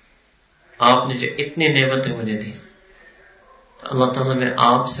 آپ نے جو اتنی نعمتیں مجھے دی، تو اللہ تعالیٰ میں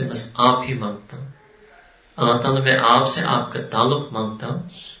آپ سے بس آپ ہی مانگتا ہوں. اللہ تعالیٰ میں آپ سے آپ کا تعلق مانگتا ہوں.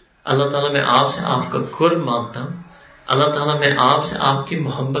 اللہ تعالیٰ میں آپ سے آپ کا قرب مانگتا ہوں. اللہ تعالیٰ میں آپ سے آپ کی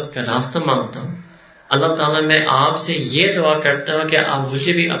محبت کا راستہ مانگتا ہوں. اللہ تعالیٰ میں آپ سے یہ دعا کرتا ہوں کہ آپ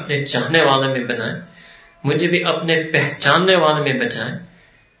مجھے بھی اپنے چاہنے والے میں بنائیں، مجھے بھی اپنے پہچاننے والے میں بچائیں.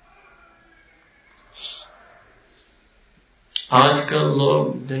 آج کل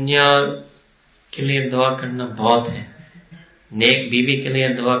لوگ دنیا کے لیے دعا کرنا بہت ہے، نیک بیوی کے لیے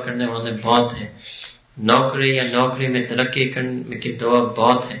دعا کرنے والے بہت ہیں، نوکری یا نوکری میں ترقی کرنے کی دعا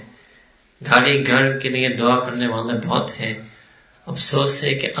بہت ہے، گاڑی گھر کے لیے دعا کرنے والے بہت ہیں. افسوس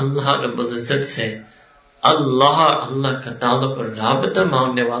ہے کہ اللہ رب العزت سے اللہ کا تعلق اور رابطہ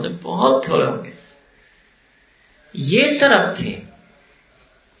مانگنے والے بہت تھوڑے ہوں گے. یہ طرف تھی،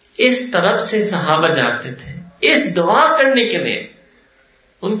 اس طرف سے صحابہ جاتے تھے اس دعا کرنے کے لیے.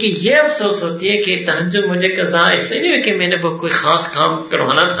 ان کی یہ افسوس ہوتی ہے کہ تہجد مجھے قضا اس لیے نہیں کہ میں نے وہ کوئی خاص کام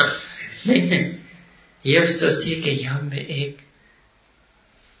کروانا تھا، نہیں، یہ افسوس کہ یہاں میں ایک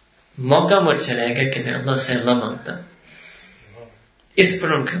موقع مر چلے گا کہ میں اللہ سے اللہ مانگتا، اس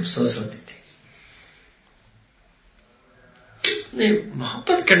پر ان کو افسوس ہوتی تھی. کتنے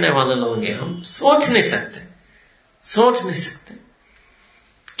محبت کرنے والے لوگ ہیں، ہم سوچ نہیں سکتے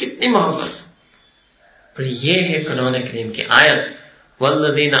کتنی محبت. اور یہ ہے قرآن کریم کی آیت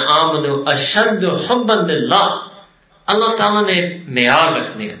والذین آمنوا اشد حبا للہ. اللہ تعالیٰ نے معیار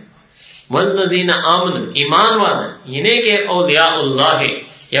رکھ دیا، والذین آمنوا ایمان والے، یہ نہیں کہ اولیاء اللہ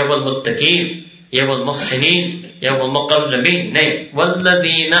یا والمتقین یا والمحسنین یا والمقربین، نہیں،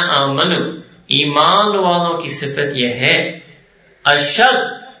 والذین آمنوا ایمان والوں کی صفت یہ ہے اشد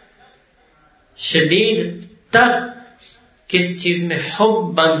شدید تر کس چیز میں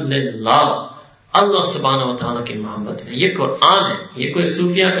حبا للہ اللہ سبحانہ و تعالیٰ کی محبت میں. یہ قرآن ہے، یہ کوئی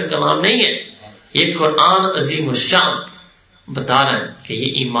صوفیہ کا کلام نہیں ہے، یہ قرآن عظیم الشان بتا رہا ہے کہ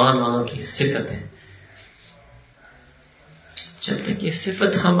یہ ایمان والوں کی صفت ہے. جب تک یہ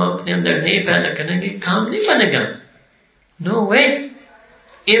صفت ہم اپنے اندر نہیں پیدا کریں گے کام نہیں بنے گا. نو وے،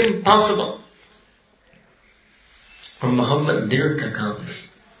 امپاسبل. اور محبت دل کا کام ہے،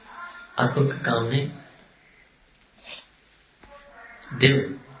 آنکھوں کا کام نہیں. دل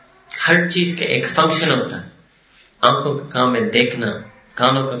ہر چیز کا ایک فنکشن ہوتا ہے. آنکھوں کا کام ہے دیکھنا،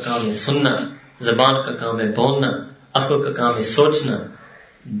 کانوں کا کام ہے سننا، زبان کا کام ہے بولنا، عقل کا کام ہے سوچنا،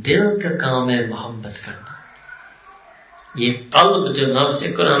 دل کا کام ہے محبت کرنا. یہ قلب جو لفظ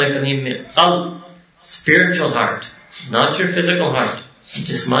ہے قرآن کریم میں، قلب spiritual heart, not your physical heart,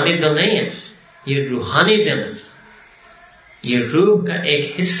 جسمانی دل نہیں ہے، یہ روحانی دل ہے، یہ روح کا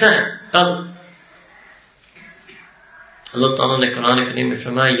ایک حصہ ہے قلب. اللہ تعالیٰ نے قرآن کریم میں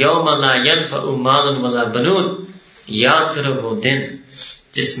فرمایا یوم لا ینفع مال ولا بنون، یاد کرو وہ دن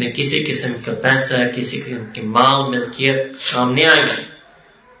جس میں کسی قسم کا پیسہ، کسی قسم کی مال ملکیت کام نہیں آئے گا،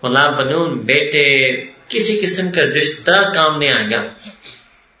 ولا بنون بیٹے، کسی قسم کا رشتہ کام نہیں آئے گا.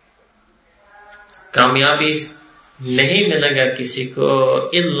 کامیابی نہیں ملے گا کسی کو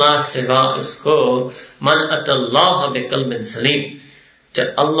الا سوا اس کو من اتى اللہ بقلب سلیم، جب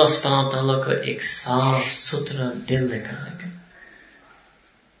اللہ سبحانہ تعالیٰ کو ایک صاف ستھرا دل لے کر آئے گا.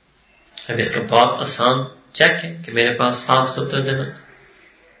 اب اس کا بہت آسان چیک ہے کہ میرے پاس صاف ستھرا دل ہے.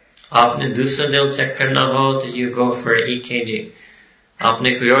 آپ نے دوسرا دل چیک کرنا ہو تو یو گو فار EKG. آپ نے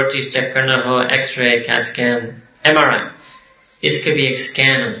کوئی اور چیز چیک کرنا ہو، X ray, CAT scan, MRI، اس کا بھی ایک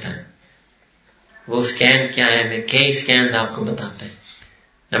اسکین ہوتا ہے. وہ اسکین کیا ہے؟ میں کئی اسکینز آپ کو بتاتے ہیں.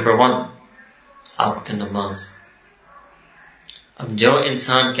 نمبر 1 آپ کا نماز. اب جو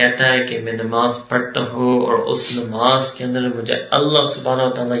انسان کہتا ہے کہ میں نماز پڑھتا ہوں اور اس نماز کے اندر مجھے اللہ سبحانہ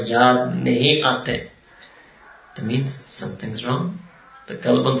و تعالیٰ یاد نہیں آتے، تو means something's wrong. تو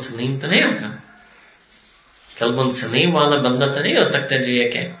قلب سلیم تو نہیں ہوگا. قلب سلیم والا بندہ تو نہیں ہو سکتا جو یہ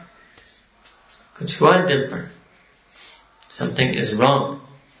کہ کچھ ہوا ہے دل پر. something is wrong.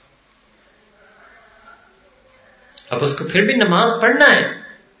 اب اس کو پھر بھی نماز پڑھنا ہے.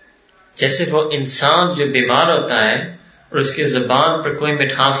 جیسے وہ انسان جو بیمار ہوتا ہے اور اس کی زبان پر کوئی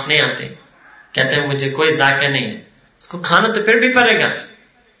مٹھاس نہیں آتی، کہتے ہیں مجھے کوئی ذائقہ نہیں ہے، اس کو کھانا تو پھر بھی پڑے گا،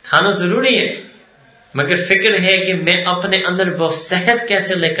 کھانا ضروری ہے، مگر فکر ہے کہ میں اپنے اندر وہ صحت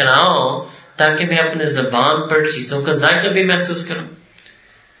کیسے لے کر آؤں تاکہ میں اپنے زبان پر چیزوں کا ذائقہ بھی محسوس کروں.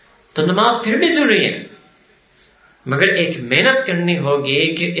 تو نماز پھر بھی ضروری ہے، مگر ایک محنت کرنی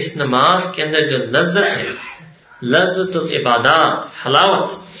ہوگی کہ اس نماز کے اندر جو لذت ہے، لذت العبادات،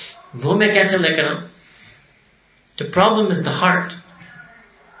 حلاوت، وہ میں کیسے لے کر آؤں. The problem is the heart.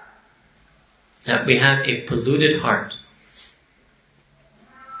 That we have a polluted heart.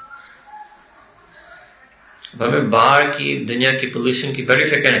 ہمیں باہر کی دنیا کی پولوشن کی بڑی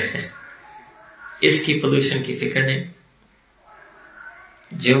فکر ہے، اس کی پولوشن کی فکر نہیں.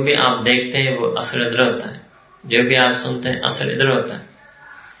 جو بھی آپ دیکھتے ہیں وہ اثر ادھر ہوتا ہے، جو بھی آپ سنتے ہیں اثر ادھر ہوتا ہے.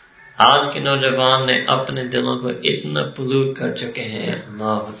 آج کے نوجوان نے اپنے دلوں کو اتنا پولوٹ کر چکے ہیں،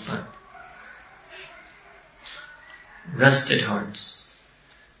 اللہ اکبر. Rusted hearts,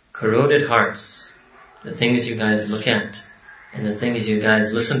 corroded hearts, the things you guys look at and the things you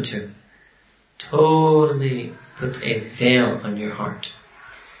guys listen to totally puts a veil on your heart,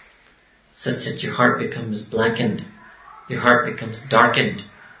 such that your heart becomes blackened, your heart becomes darkened,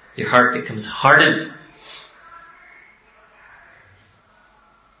 your heart becomes hardened.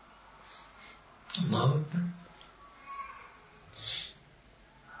 Allahu Akbar.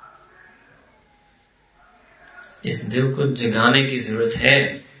 اس دل کو جگانے کی ضرورت ہے،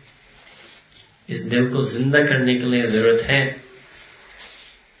 اس دل کو زندہ کرنے کے لیے ضرورت ہے.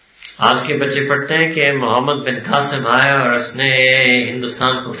 آج کے بچے پڑھتے ہیں کہ محمد بن قاسم آیا اور اس نے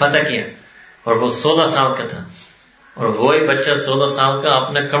ہندوستان کو فتح کیا اور وہ 16 سال کا تھا. اور وہی بچہ 16 سال کا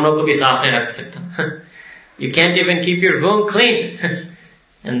اپنے کمروں کو بھی صاف نہیں رکھ سکتا. You can't even keep your room clean.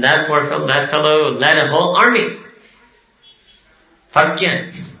 And that fellow led a whole army. فرق کیا ہے؟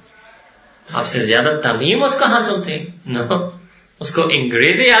 آپ سے زیادہ تعلیم اس کو حاصل تھی؟ No. اس کو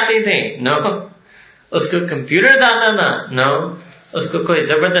انگریزی آتی تھی؟ No. اس کو کمپیوٹر آتا تھا؟ No. اس کو کوئی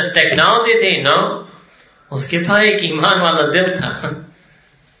زبردست ٹیکنالوجی تھی؟ No. اس کے پاس ایک ایمان والا دل تھا.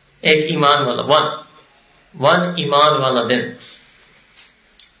 ایک ایمان والا ون ایمان والا دل.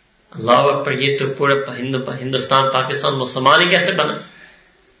 اللہ اکبر. یہ تو پورے ہندوستان پاکستان مسلمان ہی کیسے بنا؟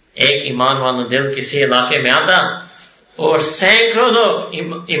 ایک ایمان والا دل کسی علاقے میں آتا اور سینکڑوں لوگ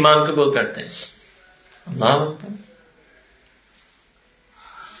ایمان قبول کرتے ہیں. اللہ اکبر.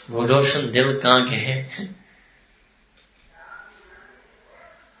 وہ روشن دل کہاں کے ہیں؟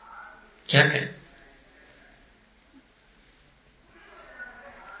 کیا کریں؟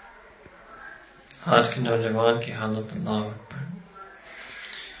 آج کے نوجوان کی حالت اللہ اکبر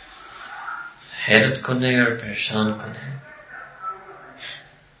حیرت کن ہے اور پریشان کن ہے.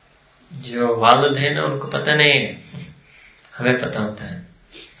 جو والد ہیں نا ان کو پتہ نہیں ہے، ہمیں پتہ ہوتا ہے.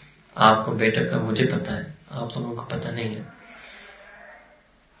 آپ کو بیٹا کا مجھے پتہ ہے، آپ لوگوں کو پتہ نہیں ہے.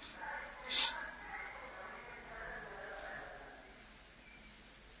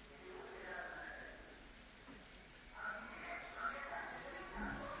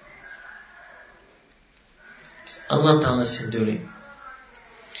 اللہ تعالیٰ سے دوری.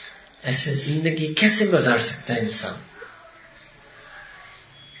 ایسے زندگی کیسے گزار سکتا ہے انسان؟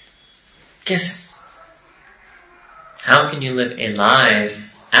 کیسے؟ How can you live a life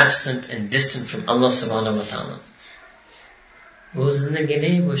absent and distant from Allah subhanahu wa ta'ala? وہ زندگی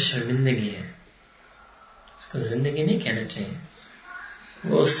نہیں، وہ شرمندگی ہے. اس کو زندگی نہیں کہنا چاہیے،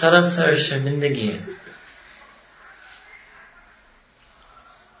 وہ سراسر شرمندگی ہے.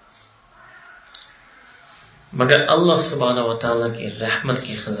 مگر اللہ سبحانہ و تعالیٰ کی رحمت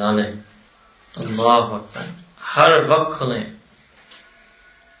کی خزانے اللہ اکبر ہر وقت کھلیں.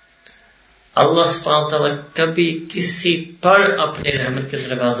 اللہ سبحانہ و تعالیٰ کبھی کسی پر اپنے رحمت کے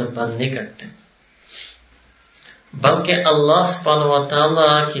دروازے بند نہیں کرتے، بلکہ اللہ سبحانہ و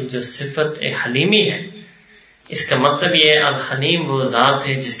تعالیٰ کی جو صفت حلیمی ہے، اس کا مطلب یہ ہے الحلیم وہ ذات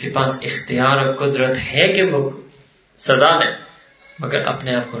ہے جس کے پاس اختیار اور قدرت ہے کہ وہ سزا دے، مگر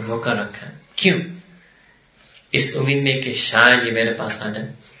اپنے آپ کو روکا رکھا ہے. کیوں؟ اس امید میں کہ شاید یہ میرے پاس آ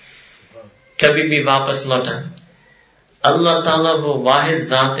جائے، کبھی بھی واپس لوٹا. اللہ تعالیٰ وہ واحد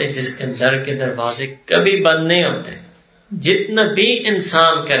ذات ہے جس کے در کے دروازے کبھی بند نہیں ہوتے. جتنا بھی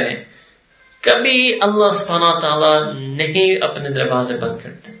انسان کرے کبھی اللہ سبحانہ تعالیٰ نہیں اپنے دروازے بند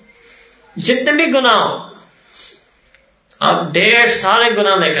کرتے. جتنے بھی گناہ ہو، آپ ڈھیر سارے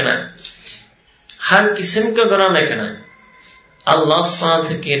گناہ لے کر آئے، ہر قسم کا گناہ لے کر آئے، اللہ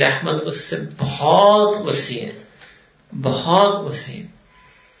سبحانہ کی رحمت اس سے بہت وسیع ہے، بہت وسیع.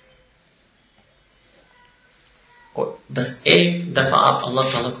 اور بس ایک دفعہ آپ اللہ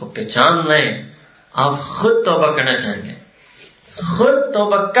تعالیٰ کو پہچان لیں، آپ خود توبہ کرنا چاہیں گے، خود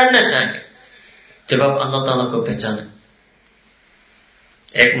توبہ کرنا چاہیں گے جب آپ اللہ تعالیٰ کو پہچانیں.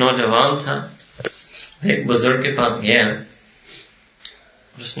 ایک نوجوان تھا، ایک بزرگ کے پاس گیا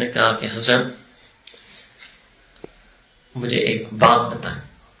اور اس نے کہا کہ حضرت مجھے ایک بات بتائیں.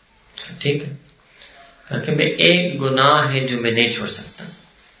 ٹھیک ہے. کہا کہ میں ایک گناہ ہے جو میں نہیں چھوڑ سکتا،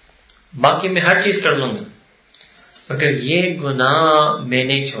 باقی میں ہر چیز کر لوں گا، مگر یہ گناہ میں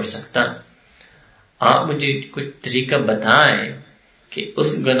نہیں چھوڑ سکتا. آپ مجھے کچھ طریقہ بتائیں کہ اس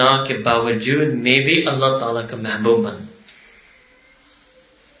گناہ کے باوجود میں بھی اللہ تعالیٰ کا محبوب بنوں.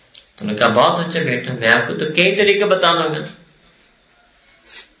 تو نے کہا بہت اچھا بیٹا، میں آپ کو تو کئی طریقے بتا دوں گا،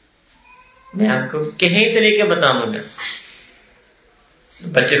 میں آپ کو کئی طریقے بتا دوں گا.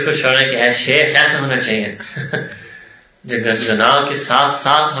 بچے خوش ہو رہے کہ اے شیخ ایسا ہونا چاہیے جو گناہ کے ساتھ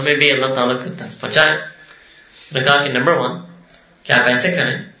ساتھ ہمیں بھی اللہ تعالیٰ کی طرف پہنچائے. نے کہا کہ نمبر 1 کہ آپ ایسے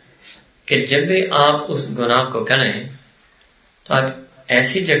کریں کہ جب بھی آپ اس گناہ کو کریں تو آپ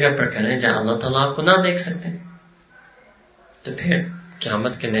ایسی جگہ پر کریں جہاں اللہ تعالیٰ آپ کو نہ دیکھ سکتے، تو پھر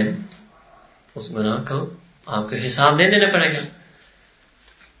قیامت کے دن اس گناہ کو آپ کو حساب نہیں دینا پڑے گا.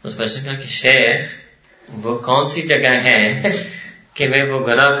 اس بچے نے کہا کہ شیخ وہ کون سی جگہ ہے کہ میں وہ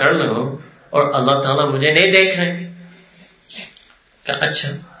گناہ کر لوں اور اللہ تعالیٰ مجھے نہیں دیکھ رہے. کہا اچھا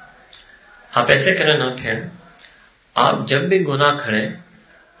آپ ایسے کریں نا، پھر آپ جب بھی گناہ کریں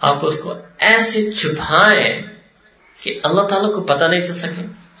آپ اس کو ایسے چھپائیں کہ اللہ تعالیٰ کو پتہ نہیں چل سکے.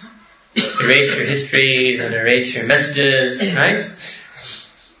 Erase your histories and erase your messages, right?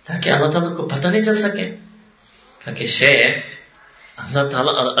 تاکہ اللہ تعالیٰ کو پتہ نہیں چل سکے. کیونکہ شیخ اللہ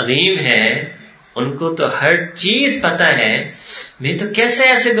تعالیٰ عظیم ہے، ان کو تو ہر چیز پتہ ہے، میں تو کیسے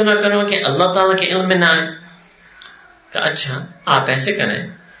ایسے گناہ کروں کہ اللہ تعالیٰ کے علم میں نہ آئے. کہ اچھا آپ ایسے کریں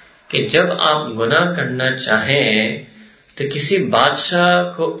کہ جب آپ گناہ کرنا چاہیں تو کسی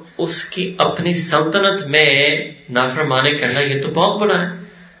بادشاہ کو اس کی اپنی سلطنت میں نافرمانی کرنا یہ تو بہت برا ہے،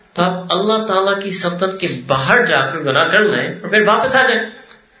 تو آپ اللہ تعالیٰ کی سلطنت کے باہر جا کر گناہ کر لیں اور پھر واپس آ جائیں.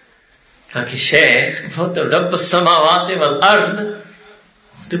 کہا کہ شیخ وہ تو رب السماوات والارض،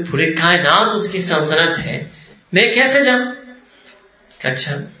 تو پوری کائنات اس کی سلطنت ہے، میں کیسے جاؤں؟ کہ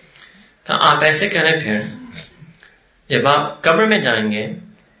اچھا کہ آپ ایسے کریں، پھر جب آپ قبر میں جائیں گے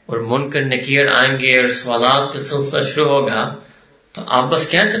اور منکر نکیر آئیں گے اور سوالات کا سلسلہ شروع ہوگا تو آپ بس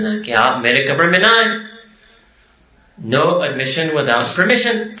کہہ دینا کہ آپ میرے قبر میں نہ آئیں. No admission without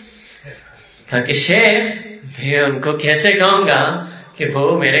permission. کہا کہ شیخ میں ان کو کیسے کہوں گا کہ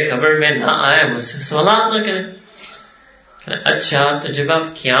وہ میرے قبر میں نہ آئے، مجھ سے سوالات نہ کریں. اچھا تو جب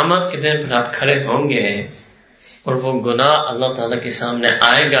آپ قیامت کے دن پھر آپ کھڑے ہوں گے اور وہ گناہ اللہ تعالیٰ کے سامنے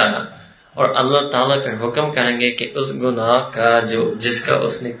آئے گا اور اللہ تعالیٰ پھر حکم کریں گے کہ اس گناہ کا جس کا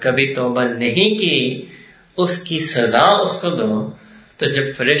اس نے کبھی توبہ نہیں کی اس کی سزا اس کو دو، تو جب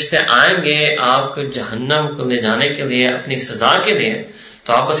فرشتے آئیں گے آپ کو جہنم کو لے جانے کے لیے اپنی سزا کے لیے،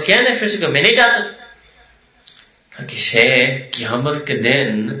 تو آپ بس کہنے فرشتے کو میں نہیں جاتا. کہ شیخ قیامت کے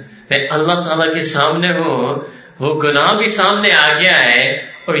دن میں اللہ تعالیٰ کے سامنے ہوں، وہ گناہ بھی سامنے آ گیا ہے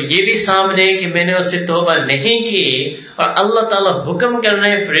اور یہ بھی سامنے کہ میں نے اس سے توبہ نہیں کی، اور اللہ تعالیٰ حکم کر رہے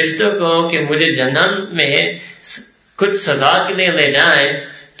ہیں فرشتوں کو کہ مجھے جنت میں کچھ سزا کے لیے لے جائیں،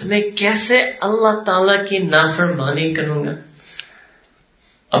 تو میں کیسے اللہ تعالیٰ کی نافرمانی کروں گا؟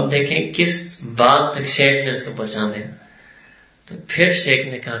 اب دیکھیں کس بات تک شیخ نے اس کو پہنچا دیا. تو پھر شیخ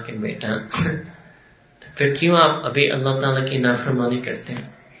نے کہا کہ بیٹا تو پھر کیوں آپ ابھی اللہ تعالیٰ کی نافرمانی کرتے ہیں؟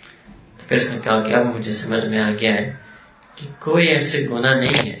 تو پھر اس نے کہا کہ اب مجھے سمجھ میں آ گیا ہے کہ کوئی ایسے گناہ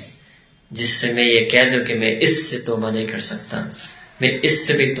نہیں ہے جس سے میں یہ کہہ دوں کہ میں اس سے توبہ نہیں کر سکتا، میں اس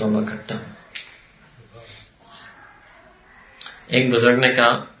سے بھی توبہ کرتا ہوں. ایک بزرگ نے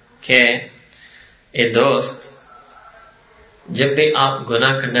کہا کہ اے دوست، جب بھی آپ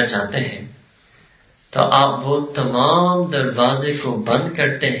گناہ کرنا چاہتے ہیں تو آپ وہ تمام دروازے کو بند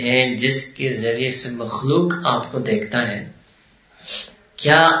کرتے ہیں جس کے ذریعے سے مخلوق آپ کو دیکھتا ہے.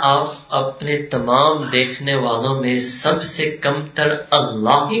 کیا آپ اپنے تمام دیکھنے والوں میں سب سے کم تر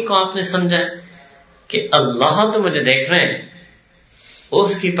اللہ ہی کو آپ نے سمجھا کہ اللہ تو مجھے دیکھ رہے ہیں،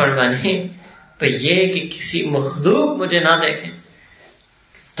 اس کی پرواہ نہیں، پر یہ کہ کسی مخلوق مجھے نہ دیکھے.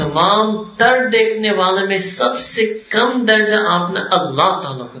 تمام تر دیکھنے والوں میں سب سے کم درجہ آپ نے اللہ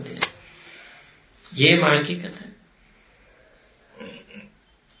تعالیٰ کو دیا. یہ ہماری حقیقت ہے.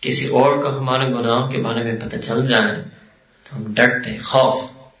 کسی اور کو ہمارے گناہوں کے بارے میں پتہ چل جائے تو ہم ڈرتے، خوف،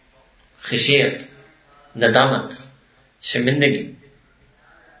 خشیت، ندامت، شرمندگی،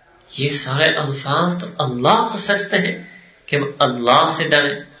 یہ سارے الفاظ تو اللہ کو سچتے ہیں کہ ہم اللہ سے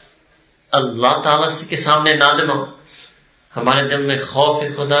ڈریں، اللہ تعالیٰ سے کے سامنے نادم ہو، ہمارے دل میں خوف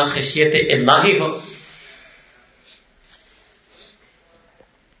خدا، خشیت الہی ہو.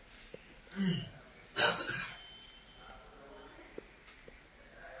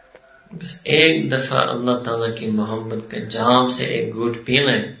 بس ایک دفعہ اللہ تعالیٰ کی محبت کے جام سے ایک گھوٹ پی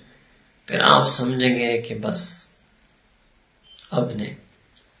لیں، پھر آپ سمجھیں گے کہ بس اب نہیں.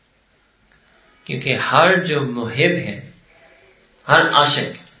 کیونکہ ہر جو محب ہے، ہر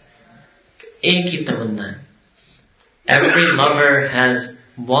عاشق ایک ہی تمنا ہے. Every lover has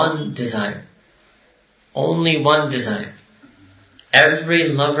one desire, only one desire. Every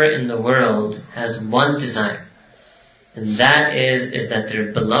lover in the world has one desire, and that is that their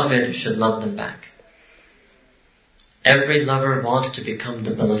beloved should love them back. Every lover wants to become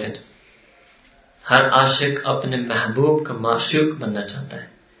the beloved. ہر عاشق اپنے محبوب کا معشوق بننا چاہتا ہے.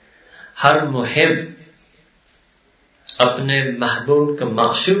 ہر محب اپنے محبوب کا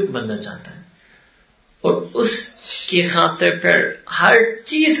معشوق بننا چاہتا ہے، اور اس کی خاطر پھر ہر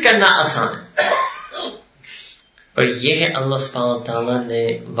چیز کرنا آسان ہے. اور یہ ہے اللہ سبحانہ وتعالیٰ نے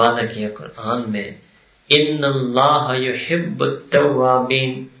وعدہ کیا قرآن میں، ان اللہ یحب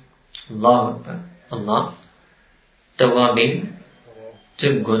التوابین. اللہ اکبر. اللہ توابین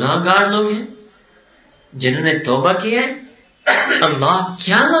جو گناہ گار لوگ ہیں، جنہوں نے توبہ کی ہے. اللہ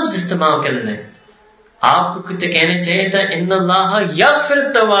کیا لفظ استعمال کر رہے ہیں؟ آپ کو کچھ کہنا چاہیے تھا ان اللہ یغفر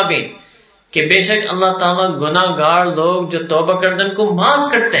التوابین، کہ بے شک اللہ تعالیٰ گناہ گار لوگ جو توبہ کرتے ہیں ان کو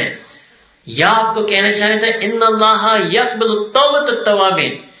معاف کرتے ہیں. یا آپ کو کہنا چاہیے تھا ان اللہ یقبل توبۃ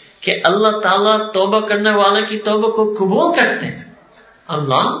التوابین، کہ اللہ تعالیٰ توبہ کرنے والوں کی توبہ کو قبول کرتے ہیں.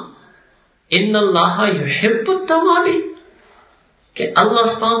 اللہ ان اللہ یحب التوابین، کہ اللہ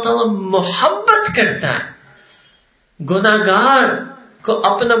سبحانہ تعالیٰ محبت کرتا ہے، گناہ گار کو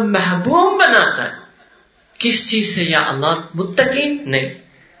اپنا محبوب بناتا ہے. کس چیز سے؟ یا اللہ متقی نہیں،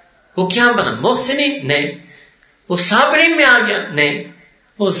 وہ کیا بنا؟ محسنی نہیں، وہ صابرین میں آ گیا نہیں،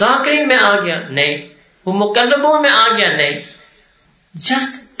 وہ ذاکرین میں آ گیا نہیں، وہ مقربون میں آ گیا نہیں،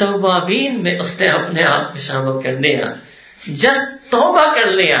 جسٹ توابین میں اس نے اپنے آپ میں شامل کر لیا، جسٹ توبہ کر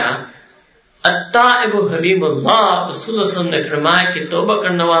لیا۔ التائب حبیب اللہ، رسول اللہ صلی اللہ علیہ وسلم نے فرمایا کہ توبہ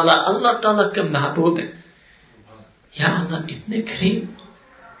کرنے والا اللہ تعالیٰ کا محبوب ہے۔ یا اللہ اتنے کریم،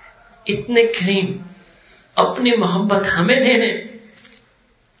 اتنے کریم، اپنی محبت ہمیں دینے،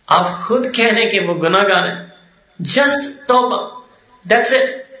 آپ خود کہنے کہ وہ گناہ گار ہیں، جسٹ توبہ، دیٹس اٹ۔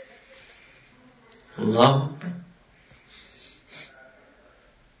 اللہ اکبر،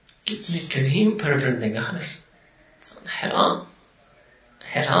 کتنے کریم پروردگار ہے، حیران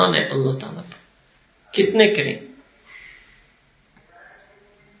حیران ہے اللہ تعالیٰ پر، کتنے کریم۔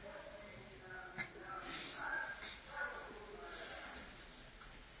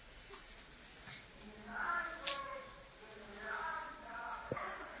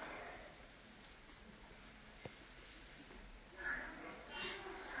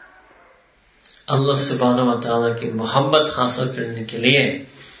 اللہ سبحانہ و تعالیٰ کی محبت حاصل کرنے کے لیے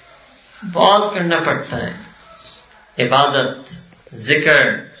بہت کرنا پڑتا ہے، عبادت، ذکر،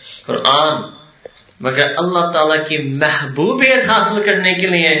 قرآن، مگر اللہ تعالیٰ کی محبوبیت حاصل کرنے کے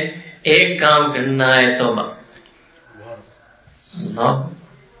لیے ایک کام کرنا ہے، توبہ۔ اللہ،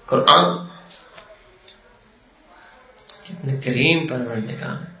 قرآن، کتنے کریم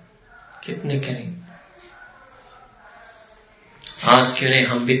پروردگار ہے، کتنے کریم۔ آج کیوں نہیں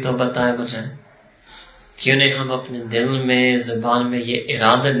ہم بھی توبہ طائب ہو جائیں؟ کیوں نہیں ہم اپنے دل میں، زبان میں یہ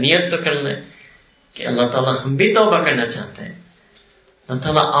ارادہ، نیت تو کر لیں کہ اللہ تعالیٰ ہم بھی توبہ کرنا چاہتے ہیں۔ اللہ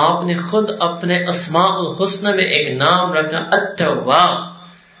تعالیٰ آپ نے خود اپنے اسماء الحسنى میں ایک نام رکھا، التواب،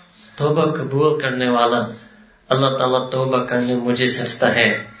 توبہ قبول کرنے والا۔ اللہ تعالیٰ توبہ کرنے مجھے سچتا ہے،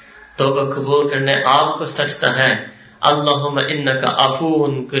 توبہ قبول کرنے آپ کو سچتا ہے۔ اللہم انک عفو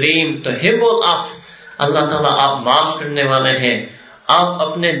کریم تحب العفو، اللہ تعالیٰ آپ معاف کرنے والے ہیں، آپ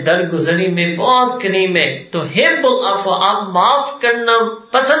اپنے درگزری میں بہت کریم ہے، تو حب العفو، آپ معاف کرنا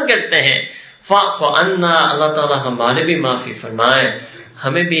پسند کرتے ہیں۔ فاعف عنا، اللہ تعالیٰ ہمارے بھی معافی فرمائے،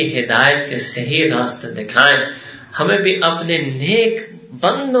 ہمیں بھی ہدایت کے صحیح راستے دکھائیں، ہمیں بھی اپنے نیک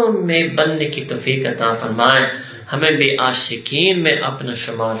بندوں میں بننے کی توفیق عطا فرمائے، ہمیں بھی عاشقین میں اپنا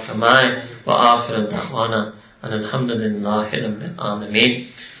شمار فرمائے۔ وآخر دعوانا ان الحمدللہ رب العالمین۔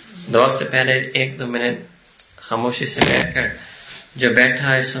 دعا سے پہلے 1-2 منٹ خاموشی سے بیٹھ کر جو بیٹھا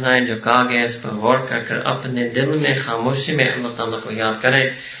ہے سنائے، جو کہا گیا اس پر غور کر کر اپنے دل میں خاموشی میں اللہ تعالیٰ کو یاد کریں،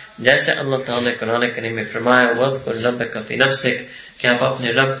 جیسے اللہ تعالیٰ نے قرآن کریم میں فرمایا وَاذْكُرْ رَبَّكَ فِي نَفْسِكَ، کہ آپ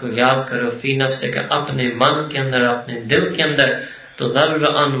اپنے رب کو یاد کرو، فی نفسک، اپنے من کے اندر، اپنے دل کے اندر،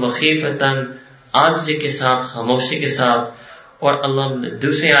 تضرعا وخیفتا، عاجزی کے ساتھ، خاموشی کے ساتھ۔ اور اللہ نے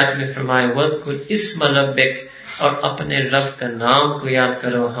دوسری آیت میں فرمایا وَاذْكُرْ اسْمَ رَبِّكَ، اور اپنے رب کا نام کو یاد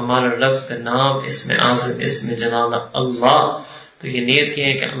کرو، ہمارا رب کا نام اسم اعظم، اسم جلالہ اللہ۔ تو یہ نیت کی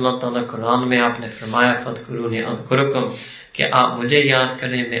ہے کہ اللہ تعالیٰ قرآن میں آپ نے فرمایا فَاذْكُرُونِی أَذْكُرْكُمْ، کہ آپ مجھے یاد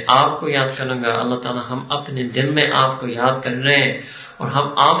کریں، میں آپ کو یاد کروں گا۔ اللہ تعالیٰ ہم اپنے دل میں آپ کو یاد کر رہے ہیں، اور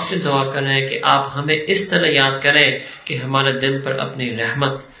ہم آپ سے دعا کر رہے ہیں کہ آپ ہمیں اس طرح یاد کریں کہ ہمارے دل پر اپنی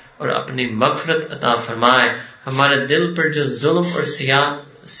رحمت اور اپنی مغفرت عطا فرمائے، ہمارے دل پر جو ظلم اور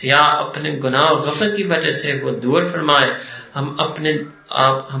سیاہ اپنے گناہ و غفلت کی وجہ سے وہ دور فرمائے،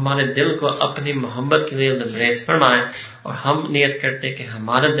 آپ ہمارے دل کو اپنی محبت کے لیے لبریز فرمائیں، اور ہم نیت کرتے کہ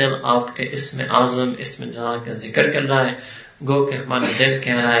ہمارا دل آپ کے اسم اعظم، اسم جلال کا ذکر کر رہا ہے، گو کہ ہمارا دل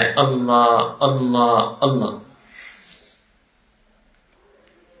کہہ رہا ہے اللہ اللہ اللہ۔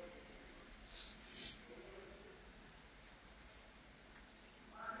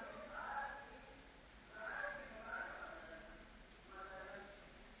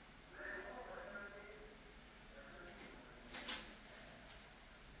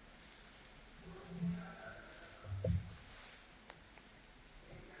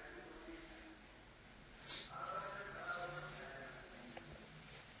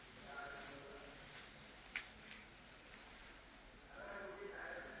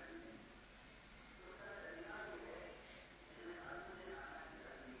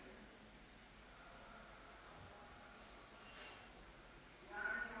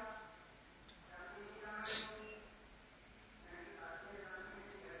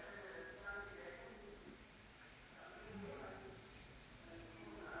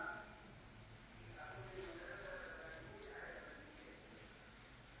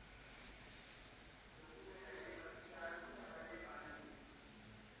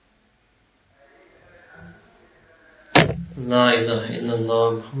 لا الہ الا اللہ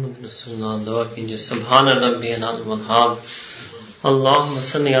محمد رسول اللہ۔ دعا کیجیے سبحان ربی العظیم الحمد، اللہم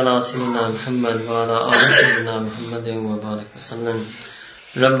صلی علی سیدنا محمد وعلی آل سیدنا محمد وبارک وسلم۔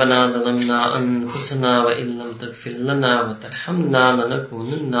 ربنا ظلمنا انفسنا وان لم تغفر لنا وترحمنا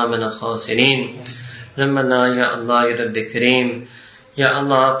لنكونن من الخاسرین. ربنا یا اللہ یا رب کریم، یا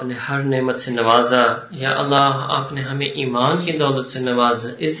اللہ آپ نے ہر نعمت سے نوازا، یا اللہ آپ نے ہمیں ایمان کی دولت سے نوازا،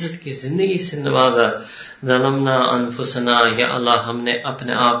 عزت کی زندگی سے نوازا. ظلمنا انفسنا، یا اللہ ہم نے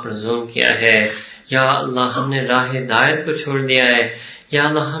اپنے آپ پر ظلم کیا ہے، یا اللہ ہم نے راہ ہدایت کو چھوڑ دیا ہے، یا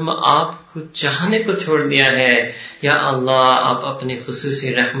اللہ ہم آپ کو چاہنے کو چھوڑ دیا ہے. یا اللہ آپ اپنی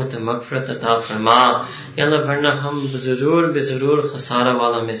خصوصی رحمت و مغفرت عطا فرما. یا اللہ ورنہ ہم ضرور خسارہ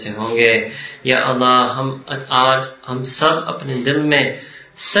والوں میں سے ہوں گے. یا اللہ آج ہم سب اپنے دل میں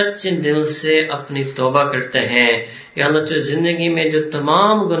سچے دل سے اپنی توبہ کرتے ہیں. یا اللہ جو زندگی میں جو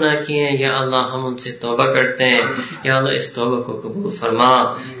تمام گناہ کیے ہیں، یا اللہ ہم ان سے توبہ کرتے ہیں. یا اللہ اس توبہ کو قبول فرما.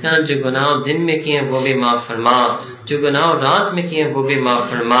 یا اللہ جو گناہ دن میں کیے ہیں وہ بھی معاف فرما، جو گناہ رات میں کیے ہیں وہ بھی معاف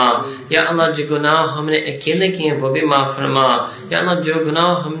فرما. یا اللہ جو گناہ ہم نے اکیلے کیے ہیں وہ بھی معاف فرما. یا اللہ جو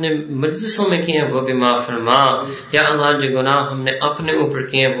گناہ ہم نے مجلسوں میں کیے ہیں وہ بھی معاف فرما. یا اللہ جو گناہ ہم نے اپنے اوپر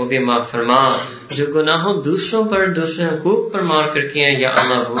کیے ہیں وہ بھی معاف فرما. جو گناہوں دوسروں پر دوسرے حقوق پر مار کر کیے ہیں یا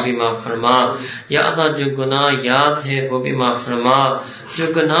اللہ وہ بھی معاف فرما. یا اللہ جو گناہ یاد ہے وہ بھی معاف فرما. جو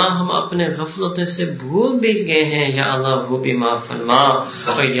گناہ ہم اپنے غفلتوں سے بھول بھی گئے ہیں یا اللہ وہ بھی معاف فرما.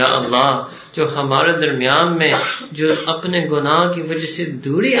 اور یا اللہ جو ہمارے درمیان میں جو اپنے گناہ کی وجہ سے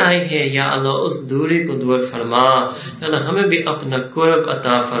دوری آئی ہے یا اللہ اس دوری کو دور فرما. یا اللہ ہمیں بھی اپنا قرب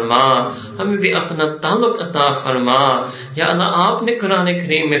عطا فرما، ہمیں بھی اپنا تعلق عطا فرما. یا اللہ آپ نے قرآن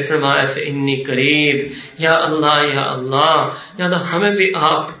کریم میں فرمایا فإنی قریب. یا اللہ ہمیں بھی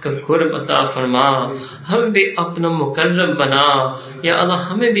آپ کا قرب عطا فرما، ہمیں بھی اپنا مقرب بنا. یا اللہ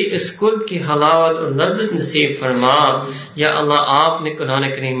ہمیں بھی اس قرب کی حلاوت اور لذت نصیب فرما. یا اللہ آپ نے قرآن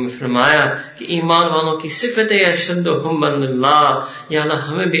کریم میں فرمایا کہ ایمان والوں کی صفت ہے اشد حبا للہ. یا اللہ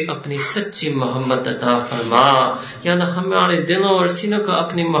ہمیں بھی اپنی سچی محبت عطا فرما. یا اللہ ہمارے دلوں اور سینوں کو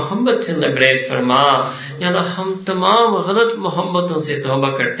اپنی محبت سے لبریز فرما. یا اللہ ہم تمام غلط محبتوں سے توبہ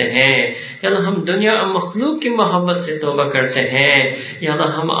کرتے ہیں. یا اللہ ہم دنیا اور مخلوق کی محبت سے توبہ کرتے ہیں. یا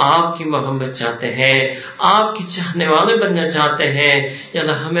اللہ ہم آپ کی محبت چاہتے ہیں، آپ کی چاہنے والے بننا چاہتے ہیں. یا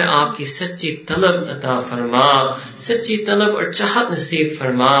اللہ ہمیں آپ کی سچی طلب عطا فرما، سچی طلب اور چاہت نصیب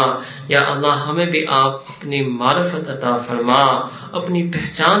فرما. یا اللہ ہمیں بھی آپ اپنی معرفت عطا فرما، اپنی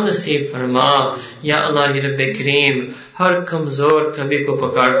پہچان نصیب فرما. یا اللہ رب کریم ہر کمزور کبھی کو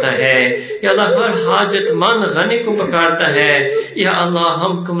پکارتا ہے، یا اللہ ہر حاجت مند غنی کو پکارتا ہے. یا اللہ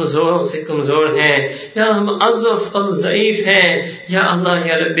ہم کمزوروں سے کمزور ہیں، یا ہم اضعف الضعیف ہیں. یا اللہ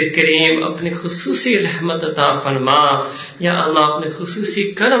یا رب کریم اپنی خصوصی رحمت عطا فرما. یا اللہ اپنے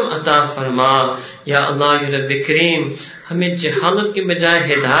خصوصی کرم عطا فرما. یا اللہ یا رب کریم ہمیں جہالت کے بجائے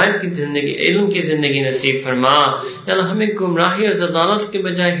ہدایت کی زندگی، علم کی زندگی نصیب فرما. یا اللہ ہمیں گمراہی اور ضلالت کے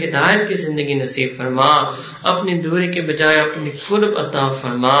بجائے ہدایت کی زندگی نصیب فرما. اپنی دوری کے بجائے اپنی قرب عطا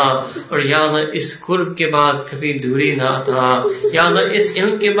فرما. اور یا اللہ اس قرب کے بعد کبھی دوری نہ عطا. یا اللہ اس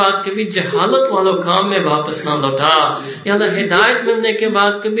علم کے بعد کبھی جہالت والوں کام میں واپس نہ لوٹا. یا اللہ ہدایت ملنے کے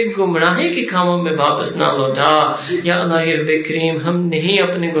بعد کبھی گمراہی کے کاموں میں واپس نہ لوٹا. یا اللہ رب کریم ہم نہیں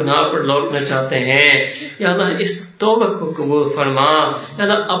اپنے گناہ پر لوٹنا چاہتے ہیں. یا اللہ اس توبہ کو قبول فرما. یا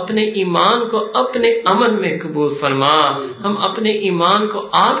اللہ اپنے ایمان کو اپنے امن میں قبول فرما. ہم اپنے ایمان کو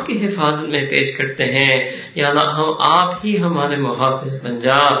آپ کی حفاظت میں پیش کرتے ہیں. یا اللہ ہم آپ ہی ہمارے محافظ بن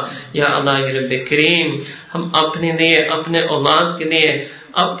جا. یا اللہ رب کریم ہم اپنے لیے، اپنے اولاد کے لیے،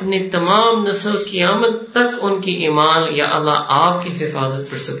 اپنی تمام نسل قیامت تک ان کی ایمان یا اللہ آپ کی حفاظت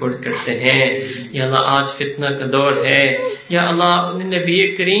پر سپورٹ کرتے ہیں. یا اللہ آج فتنہ کا دور ہے. یا اللہ اپنے نبی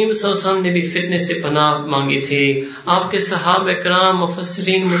کریم صلی اللہ علیہ وسلم نے بھی فتنے سے پناہ مانگی تھی، آپ کے صحابہ کرام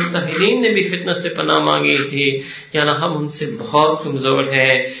مفسرین مجتہدین نے بھی فتنہ سے پناہ مانگی تھی. یا اللہ ہم ان سے بہت کمزور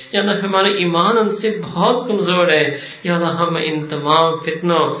ہیں. یا اللہ ہمارا ایمان ان سے بہت کمزور ہے. یا اللہ ہم ان تمام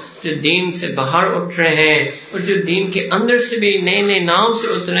فتنوں جو دین سے باہر اٹھ رہے ہیں اور جو دین کے اندر سے بھی نئے نئے نام سے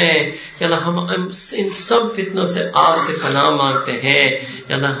اترے ہیں، یا اللہ ہم ان سب فتنوں سے آپ سے پناہ مانگتے ہیں.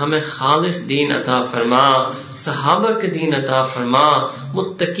 یا اللہ ہمیں خالص دین عطا فرما، صحابہ کا دین عطا فرما،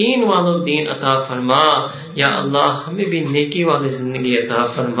 متقین والوں دین عطا فرما. یا اللہ ہمیں بھی نیکی والی زندگی عطا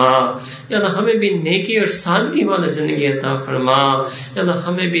فرما. یا اللہ ہمیں بھی نیکی اور سادگی والی زندگی عطا فرما. یا اللہ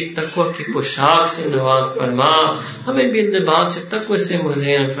ہمیں بھی تقوی کی پوشاک سے نواز فرما، ہمیں بھی لباس تقوی سے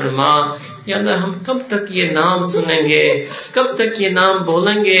مزین فرما. یا اللہ ہم کب تک یہ نام سنیں گے، کب تک یہ نام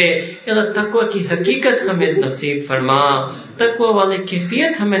بولیں گے. یا اللہ تقوی کی حقیقت ہمیں نصیب فرما، تقوی والی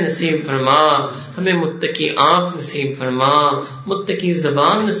کیفیت ہمیں نصیب فرما. ہمیں متقی آنکھ نصیب فرما، متقی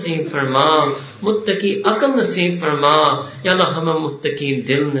زبان نصیب فرما، متقی عقل نصیب فرما، یا اللہ ہمیں متقی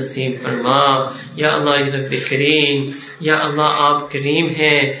دل نصیب فرما۔ یا اللہ یا رب کریم، یا اللہ آپ کریم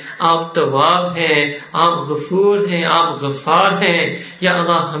ہیں، آپ تواب ہیں، آپ غفور ہیں، آپ غفار ہیں، یا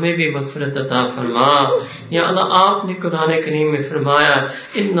اللہ ہمیں بھی مغفرت عطا فرما۔ یا اللہ آپ نے قرآن کریم میں فرمایا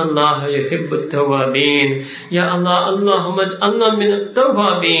ان اللہ یحب التوابین، یا اللہ اللہم اجعلنا من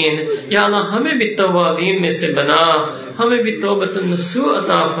التوابین، یا اللہ ہمیں بھی توابین میں سے بنا، ہمیں بھی توبۃ النصوح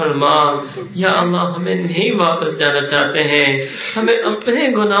عطا فرما۔ یا اللہ ہمیں نہیں واپس جانا چاہتے ہیں، ہمیں اپنے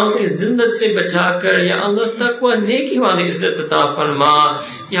گناہوں کی زندت سے بچا کر یا اللہ تقوی نیکی والی عزت عطا فرما۔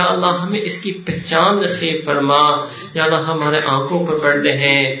 یا اللہ ہمیں اس کی پہچان نصیب فرما۔ یا اللہ ہمارے آنکھوں پر پردے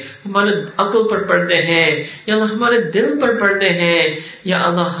ہیں، ہمارے عقل پر پردے ہیں، یا اللہ ہمارے دل پر پردے ہیں، یا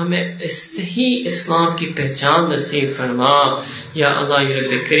اللہ ہمیں اس صحیح اسلام کی پہچان نصیب فرما۔ یا اللہ یا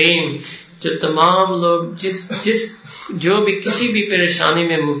رب کریم، جو تمام لوگ جو بھی کسی بھی پریشانی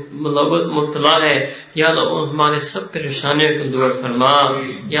میں مبتلا ہے، یا اللہ ہمارے سب پریشانیوں کو دور فرما۔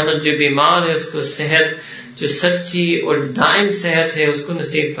 یا اللہ جو بیمار ہے اس کو صحت، جو سچی اور دائم صحت ہے اس کو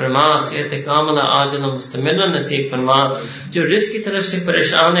نصیب فرما، صحت کاملہ عاجلہ مستمرہ نصیب فرما۔ جو رزق کی طرف سے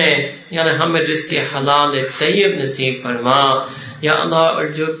پریشان ہے، یا اللہ ہمیں رزق حلال طیب نصیب فرما۔ یا اللہ اور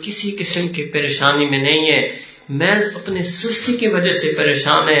جو کسی قسم کی پریشانی میں نہیں ہے، محض اپنی سستی کی وجہ سے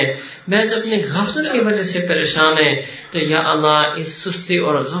پریشان ہے، محض اپنی غفلت کی وجہ سے پریشان ہے، تو یا اللہ اس سستی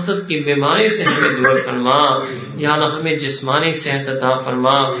اور غفلت کی بیماری سے ہمیں دور فرما۔ یا اللہ ہمیں جسمانی صحت عطا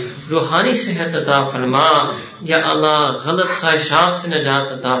فرما، روحانی صحت عطا فرما۔ یا اللہ غلط خواہشات سے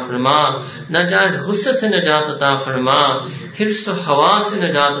نجات عطا فرما، ناجائز غصے سے نجات عطا فرما، حرص و ہوا سے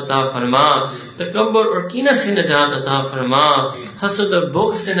نجات عطا فرما، تکبر اور کینہ سے نجات عطا فرما، حسد اور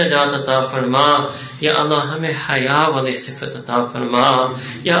بغض سے نجات عطا فرما۔ یا اللہ ہمیں حیا والی صفت عطا فرما،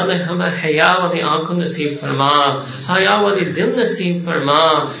 یا اللہ ہمیں حیا والی آنکھوں نصیب فرما، حیا والی دل نصیب فرما۔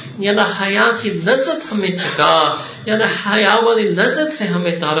 یا اللہ حیا کی لذت ہمیں چکا، یا اللہ حیا والی لذت سے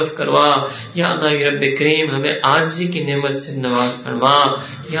ہمیں تعارف کروا۔ یا اللہ یا رب کریم ہمیں عاجزی کی نعمت سے نواز فرما۔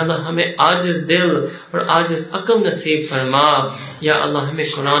 یا اللہ ہمیں عاجز دل اور عاجز عقل نصیب فرما۔ یا اللہ ہمیں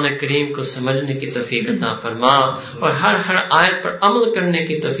قرآن کریم کو سمجھنے کی توفیق عطا فرما اور ہر آیت پر عمل کرنے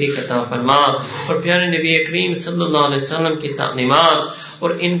کی توفیق عطا فرما، اور پیارے نبی کریم صلی اللہ علیہ وسلم کی تعلیمات اور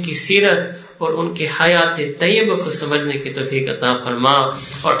ان کی سیرت اور ان کی حیات طیبہ کو سمجھنے کی توفیق عطا فرما،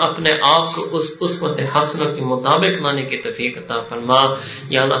 اور اپنے آپ کو اس اسوۃ حسنہ کے مطابق لانے کی توفیق عطا فرما۔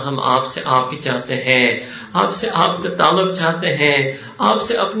 یا اللہ ہم آپ سے آپ ہی چاہتے ہیں، آپ سے آپ کا تعلق چاہتے ہیں، آپ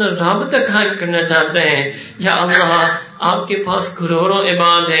سے اپنا رابطہ قائم کرنا چاہتے ہیں۔ یا اللہ آپ کے پاس کروڑوں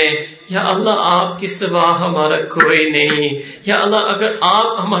عباد ہیں، یا اللہ آپ کی سوا ہمارا کوئی نہیں۔ یا اللہ اگر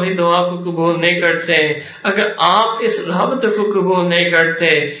آپ ہماری دعا کو قبول نہیں کرتے، اگر آپ اس رابطے کو قبول نہیں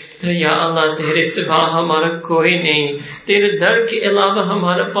کرتے، تو یا اللہ تیرے سوا ہمارا کوئی نہیں، تیرے در کے علاوہ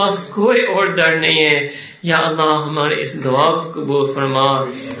ہمارے پاس کوئی اور در نہیں ہے۔ یا اللہ ہمارے اس دعا کو قبول فرما،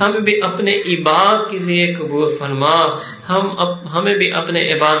 ہمیں بھی اپنے عباد کے لیے قبول فرما، ہمیں بھی اپنے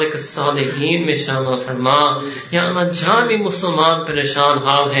عبادت الصالحین میں شامل فرما۔ یا اللہ جہاں بھی مسلمان پریشان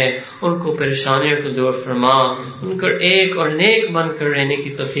حال ہے ان کو پریشانیوں کو دور فرما، ان کو ایک اور نیک بن کر رہنے کی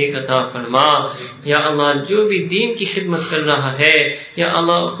توفیق عطا فرما۔ یا اللہ جو بھی دین کی خدمت کر رہا ہے، یا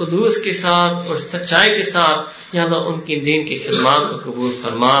اللہ خلوص کے ساتھ اور سچائی کے ساتھ، یا اللہ ان کی دین کی خدمات کو قبول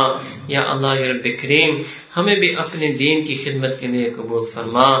فرما۔ یا اللہ یا رب کریم ہمیں بھی اپنے دین کی خدمت کے لیے قبول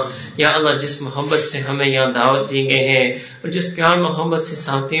فرما۔ یا اللہ جس محبت سے ہمیں یہاں دعوت دی گئی ہے اور جس پیار محبت سے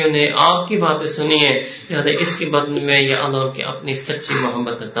ساتھیوں نے آپ کی باتیں سنی ہیں، یا اللہ اس کے بدلے میں یا اللہ ان کی اپنی سچی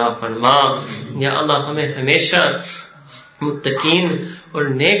محبت عطا فرما۔ یا اللہ ہمیں ہمیشہ متقین اور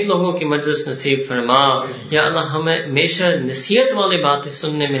نیک لوگوں کی مجلس نصیب فرما۔ یا اللہ ہمیں ہمیشہ نصیحت والی باتیں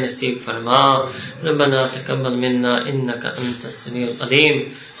سننے میں نصیب فرما۔ ربنا تقبل منا انک انت السمیع العلیم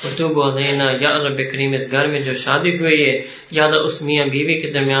وتوب علینا۔ یا رب کریم اس گھر میں جو شادی ہوئی ہے، یا اللہ اس میاں بیوی کے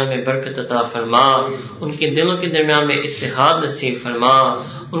درمیان میں برکت عطا فرما، ان کے دلوں کے درمیان میں اتحاد نصیب فرما،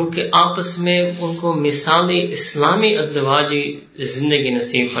 ان کے آپس میں ان کو مثالی اسلامی ازدواجی زندگی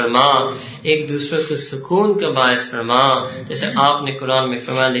نصیب فرما، ایک دوسرے کو سکون کا باعث فرما، جیسے آپ نے قرآن میں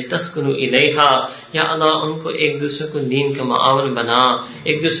فرمایا لتسکنوا الیہا۔ یا اللہ ان کو ایک دوسرے کو دین کا معاون بنا،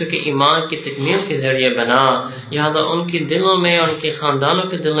 ایک دوسرے کے ایمان کی تکمیل کے ذریعے بنا۔ یا اللہ ان کے دلوں میں اور ان کے خاندانوں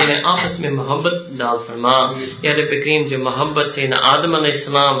کے دلوں میں آپس میں محبت ڈال فرما۔ یا رب کریم جو محبت سے نہ آدم علیہ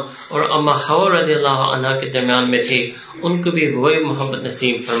السلام اور اما حوا رضی اللہ عنہا کے درمیان میں تھی، ان کو بھی وہی محبت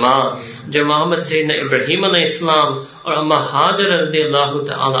نصیب فرما۔ جو محبت سے نہ ابراہیم علیہ السلام اور اما ہاجر رضی اللہ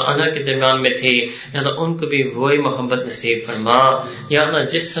تعالی عنہ کے درمیان میں تھی، یا اللہ ان کو بھی وہی محبت نصیب فرما۔ یا اللہ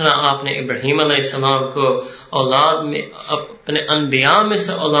جس طرح آپ نے ابراہیم علیہ السلام کو اولاد میں اپنے انبیاء میں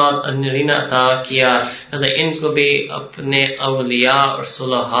سے اولاد نرینہ عطا کیا، اللہ ان کو بھی اپنے اولیاء اور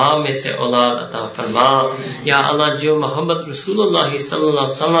صلحاء میں سے اولاد عطا فرما۔ یا اللہ جو محبت رسول اللہ صلی اللہ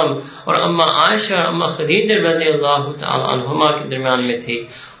علیہ وسلم اور اما عائشہ اور اما خدیجہ رضی اللہ تعالی عنہما کے درمیان میں تھی،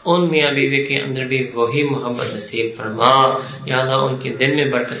 ان میاں بیوی کے اندر بھی وہی محبت نصیب فرما۔ یا اللہ ان کے دن میں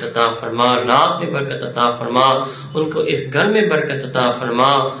برکت عطا فرما، رات میں برکت عطا فرما، ان کو اس گھر میں برکت عطا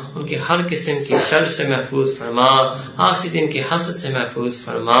فرما، ان کے ہر قسم کی شر سے محفوظ فرما، حاسدین کی حسد سے محفوظ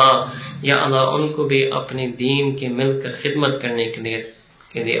فرما۔ یا اللہ ان کو بھی اپنے دین کے مل کر خدمت کرنے کے لیے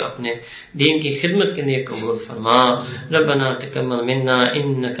اپنے دین کی خدمت کے لیے قبول فرما۔ ربنا تقبل منا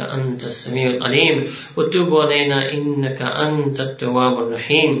انك انت السميع العليم وتب علينا انك انت التواب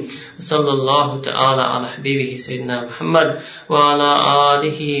الرحيم۔ صلی اللہ تعالی علی حبیبہ سیدنا محمد وعلى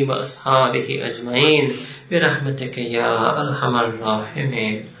آلہ واصحابہ اجمعین برحمتک یا ارحم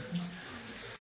الراحمین۔